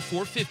burrito,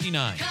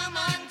 $4.59. Come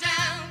on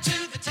down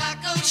to the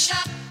Taco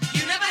Shop.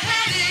 You never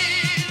had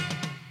it.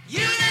 You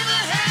never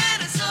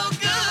had it so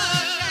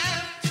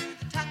good. To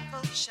the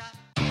Taco Shop.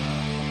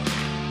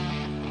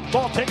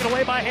 Ball taken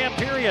away by Ham,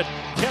 period.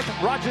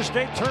 10th Rogers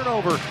State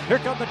turnover. Here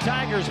come the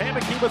Tigers.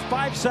 Hammocky with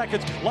 5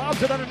 seconds.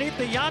 Lobs it underneath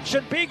the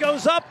Yanshin. B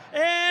goes up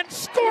and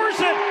scores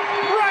it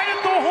right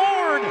at the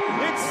horn.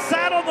 It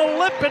sat on the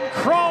lip and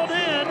crawled in.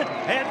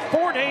 And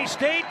Fort Hays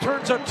State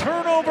turns a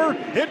turnover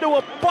into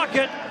a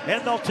bucket.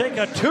 And they'll take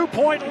a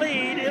 2-point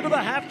lead into the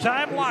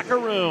halftime locker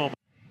room.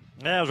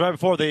 That was right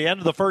before the end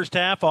of the first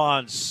half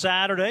on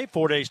Saturday.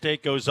 Fort Hays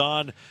State goes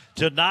on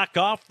to knock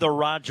off the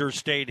Rogers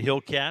State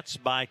Hillcats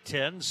by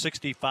 10,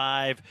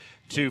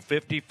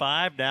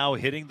 65-55. Now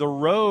hitting the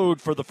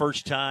road for the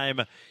first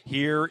time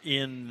here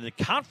in the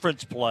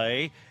conference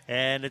play.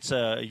 And it's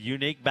a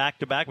unique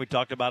back-to-back. We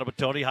talked about it with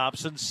Tony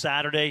Hobson.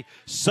 Saturday,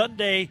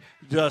 Sunday,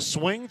 the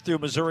swing through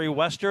Missouri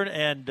Western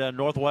and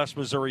Northwest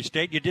Missouri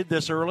State. You did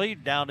this early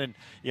down in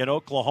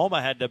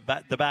Oklahoma. Had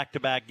the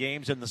back-to-back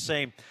games in the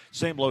same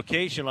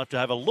location. You'll have to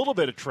have a little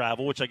bit of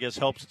travel, which I guess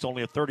helps. It's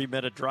only a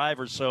 30-minute drive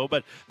or so.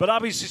 But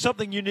obviously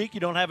something unique you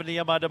don't have in the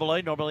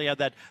MIAA. Normally you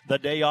have the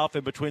day off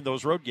in between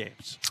those road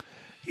games.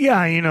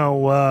 Yeah,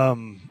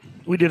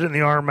 we did it in the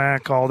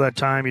RMAC all that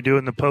time. You do it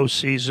in the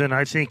postseason.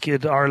 I think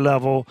at our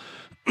level,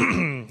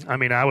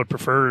 I would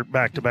prefer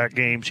back-to-back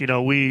games.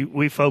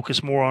 We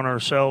focus more on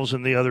ourselves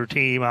than the other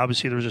team.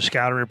 Obviously, there's a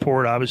scouting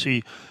report.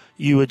 Obviously,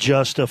 you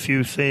adjust a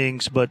few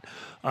things. But,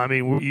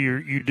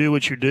 you do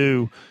what you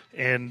do.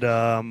 And,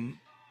 how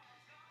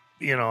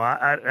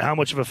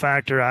much of a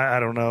factor, I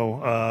don't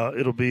know.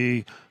 It'll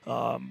be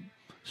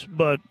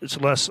but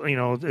it's less,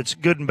 it's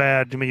good and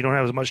bad. You don't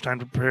have as much time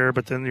to prepare,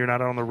 but then you're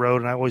not out on the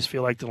road. And I always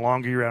feel like the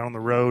longer you're out on the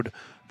road,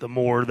 the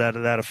more that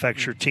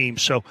affects your team.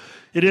 So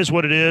it is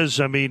what it is.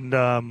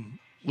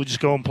 We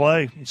just go and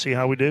play and see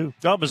how we do.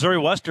 Well, Missouri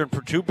Western,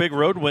 for 2 big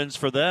road wins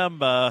for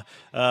them.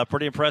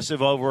 Pretty impressive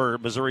over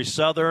Missouri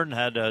Southern.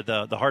 Had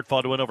the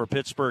hard-fought win over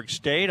Pittsburgh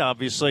State.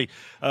 Obviously,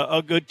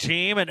 a good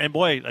team. And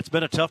boy, it's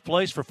been a tough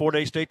place for Fort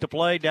Hays State to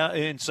play down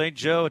in St.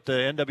 Joe at the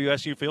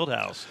NWSU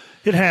Fieldhouse.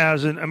 It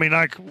has. And,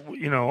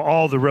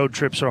 all the road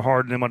trips are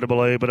hard in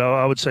MIAA, but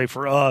I would say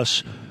for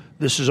us,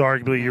 this is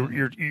arguably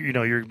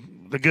you're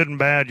the good and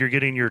bad. You're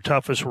getting your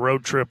toughest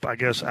road trip, I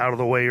guess, out of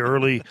the way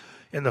early.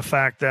 And the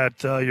fact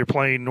that you're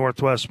playing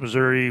Northwest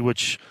Missouri,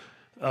 which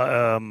they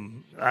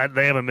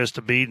haven't missed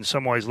a beat. In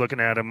some ways, looking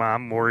at them,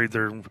 I'm worried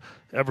they're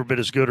every bit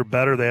as good or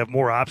better. They have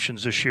more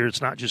options this year.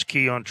 It's not just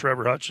Keon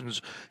Trevor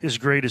Hutchins, as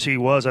great as he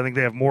was. I think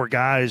they have more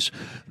guys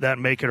that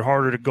make it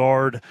harder to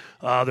guard.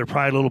 They're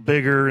probably a little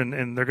bigger, and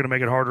they're going to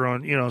make it harder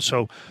on,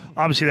 So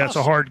obviously that's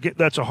a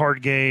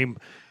hard game.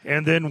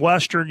 And then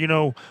Western,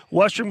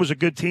 Western was a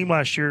good team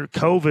last year.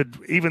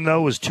 COVID, even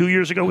though it was 2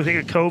 years ago, we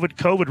think of COVID.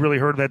 COVID really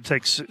hurt them. They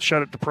had to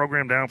shut the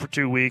program down for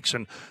 2 weeks,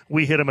 and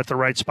we hit them at the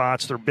right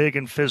spots. They're big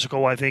and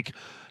physical. I think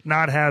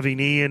not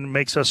having Ian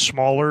makes us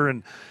smaller,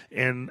 and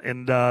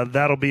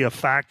that'll be a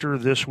factor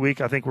this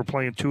week. I think we're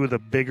playing 2 of the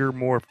bigger,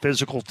 more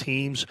physical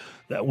teams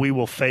that we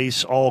will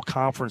face all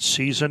conference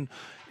season.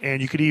 And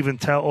you could even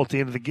tell at the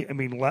end of the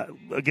game,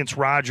 against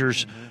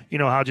Rogers,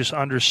 how just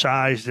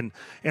undersized. And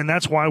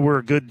that's why we're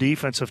a good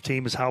defensive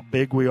team, is how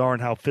big we are and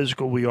how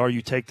physical we are.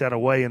 You take that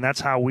away, and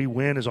that's how we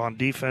win, is on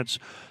defense.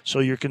 So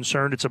you're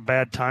concerned it's a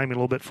bad timing a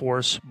little bit for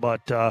us.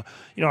 But,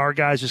 our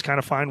guys just kind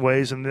of find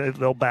ways, and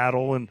they'll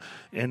battle.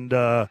 And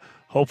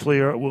hopefully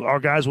our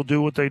guys will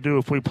do what they do.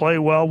 If we play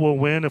well, we'll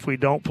win. If we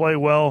don't play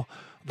well,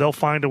 they'll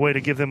find a way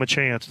to give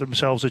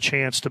themselves a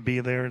chance to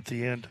be there at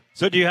the end.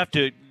 So do you have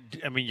to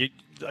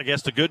I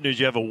guess the good news,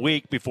 you have a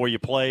week before you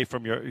play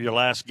from your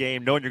last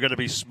game, knowing you're going to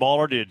be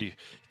smaller. Did you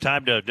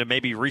time to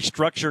maybe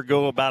restructure,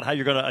 go about how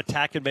you're going to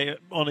attack and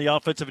on the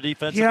offensive and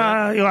defensive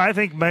end? Yeah, I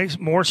think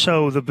more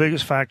so the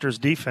biggest factor is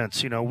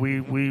defense. We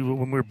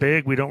when we're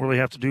big, we don't really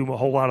have to do a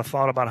whole lot of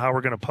thought about how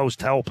we're going to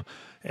post help.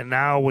 And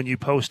now when you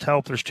post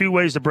help, there's two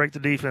ways to break the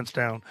defense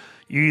down.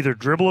 You either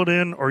dribble it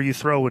in or you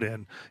throw it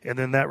in, and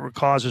then that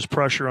causes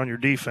pressure on your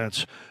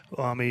defense.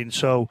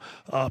 So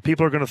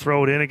people are going to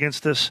throw it in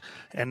against us,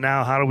 and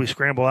now how do we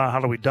scramble out? How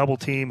do we double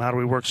team? How do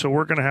we work? So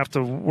we're going to have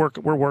to work.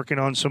 We're working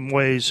on some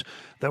ways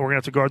that we're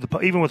going to have to guard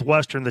even with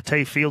Western, the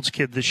Tay Fields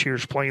kid this year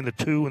is playing the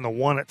 2 and the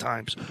 1 at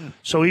times.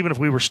 So even if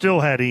we were still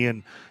had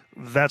Ian,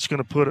 that's going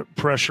to put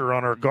pressure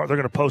on our guard. They're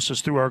going to post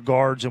us through our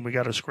guards, and we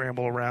got to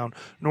scramble around.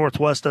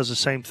 Northwest does the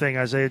same thing.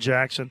 Isaiah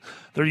Jackson,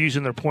 they're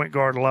using their point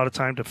guard a lot of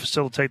time to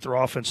facilitate their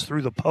offense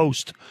through the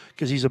post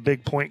because he's a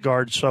big point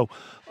guard. So,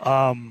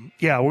 I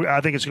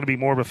think it's going to be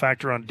more of a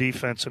factor on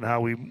defense and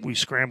how we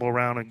scramble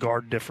around and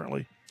guard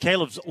differently.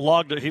 Caleb's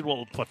logged. He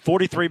will put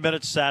 43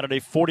 minutes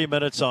Saturday, 40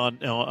 minutes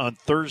on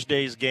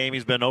Thursday's game.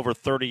 He's been over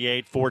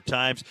 38 4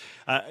 times.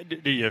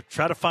 Do you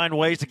try to find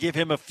ways to give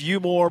him a few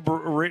more?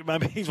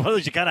 He's one of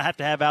those you kind of have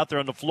to have out there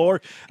on the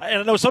floor. And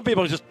I know some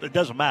people it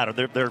doesn't matter.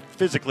 They're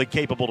physically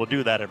capable to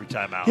do that every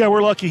time out. Yeah,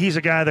 we're lucky he's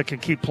a guy that can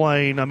keep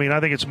playing. I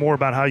think it's more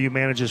about how you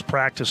manage his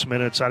practice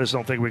minutes. I just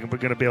don't think we're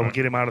going to be able to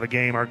get him out of the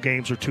game. Our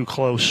games are too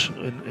close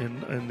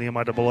in the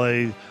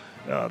MIAA.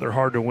 They're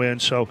hard to win,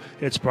 so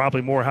it's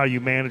probably more how you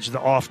manage the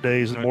off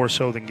days more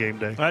so than game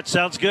day. That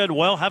sounds good.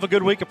 Well, have a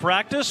good week of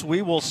practice.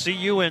 We will see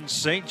you in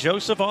St.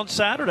 Joseph on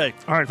Saturday.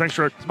 All right, thanks,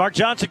 George. Mark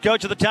Johnson,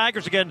 coach of the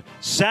Tigers. Again,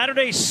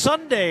 Saturday,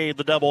 Sunday,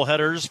 the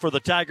doubleheaders for the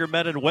Tiger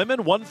men and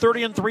women,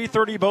 1:30 and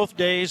 3:30 both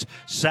days.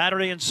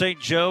 Saturday in St.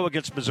 Joe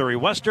against Missouri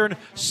Western.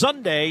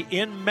 Sunday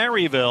in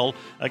Maryville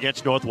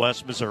against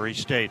Northwest Missouri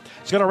State.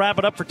 It's going to wrap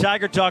it up for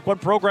Tiger Talk. One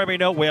programming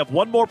note, we have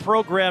one more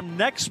program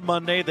next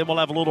Monday. Then we'll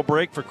have a little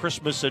break for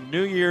Christmas and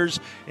New Year's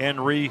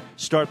and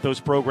restart those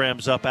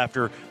programs up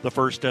after the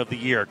first of the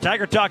year.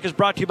 Tiger Talk is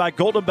brought to you by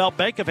Golden Belt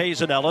Bank of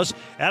Hayes and Ellis,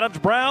 Adams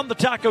Brown, the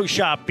Taco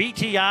Shop,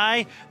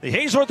 BTI, the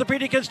Hayes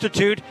Orthopedic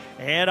Institute,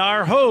 and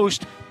our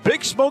host,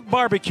 Big Smoke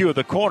Barbecue at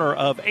the corner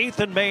of 8th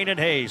and Main and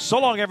Hayes. So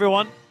long,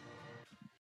 everyone.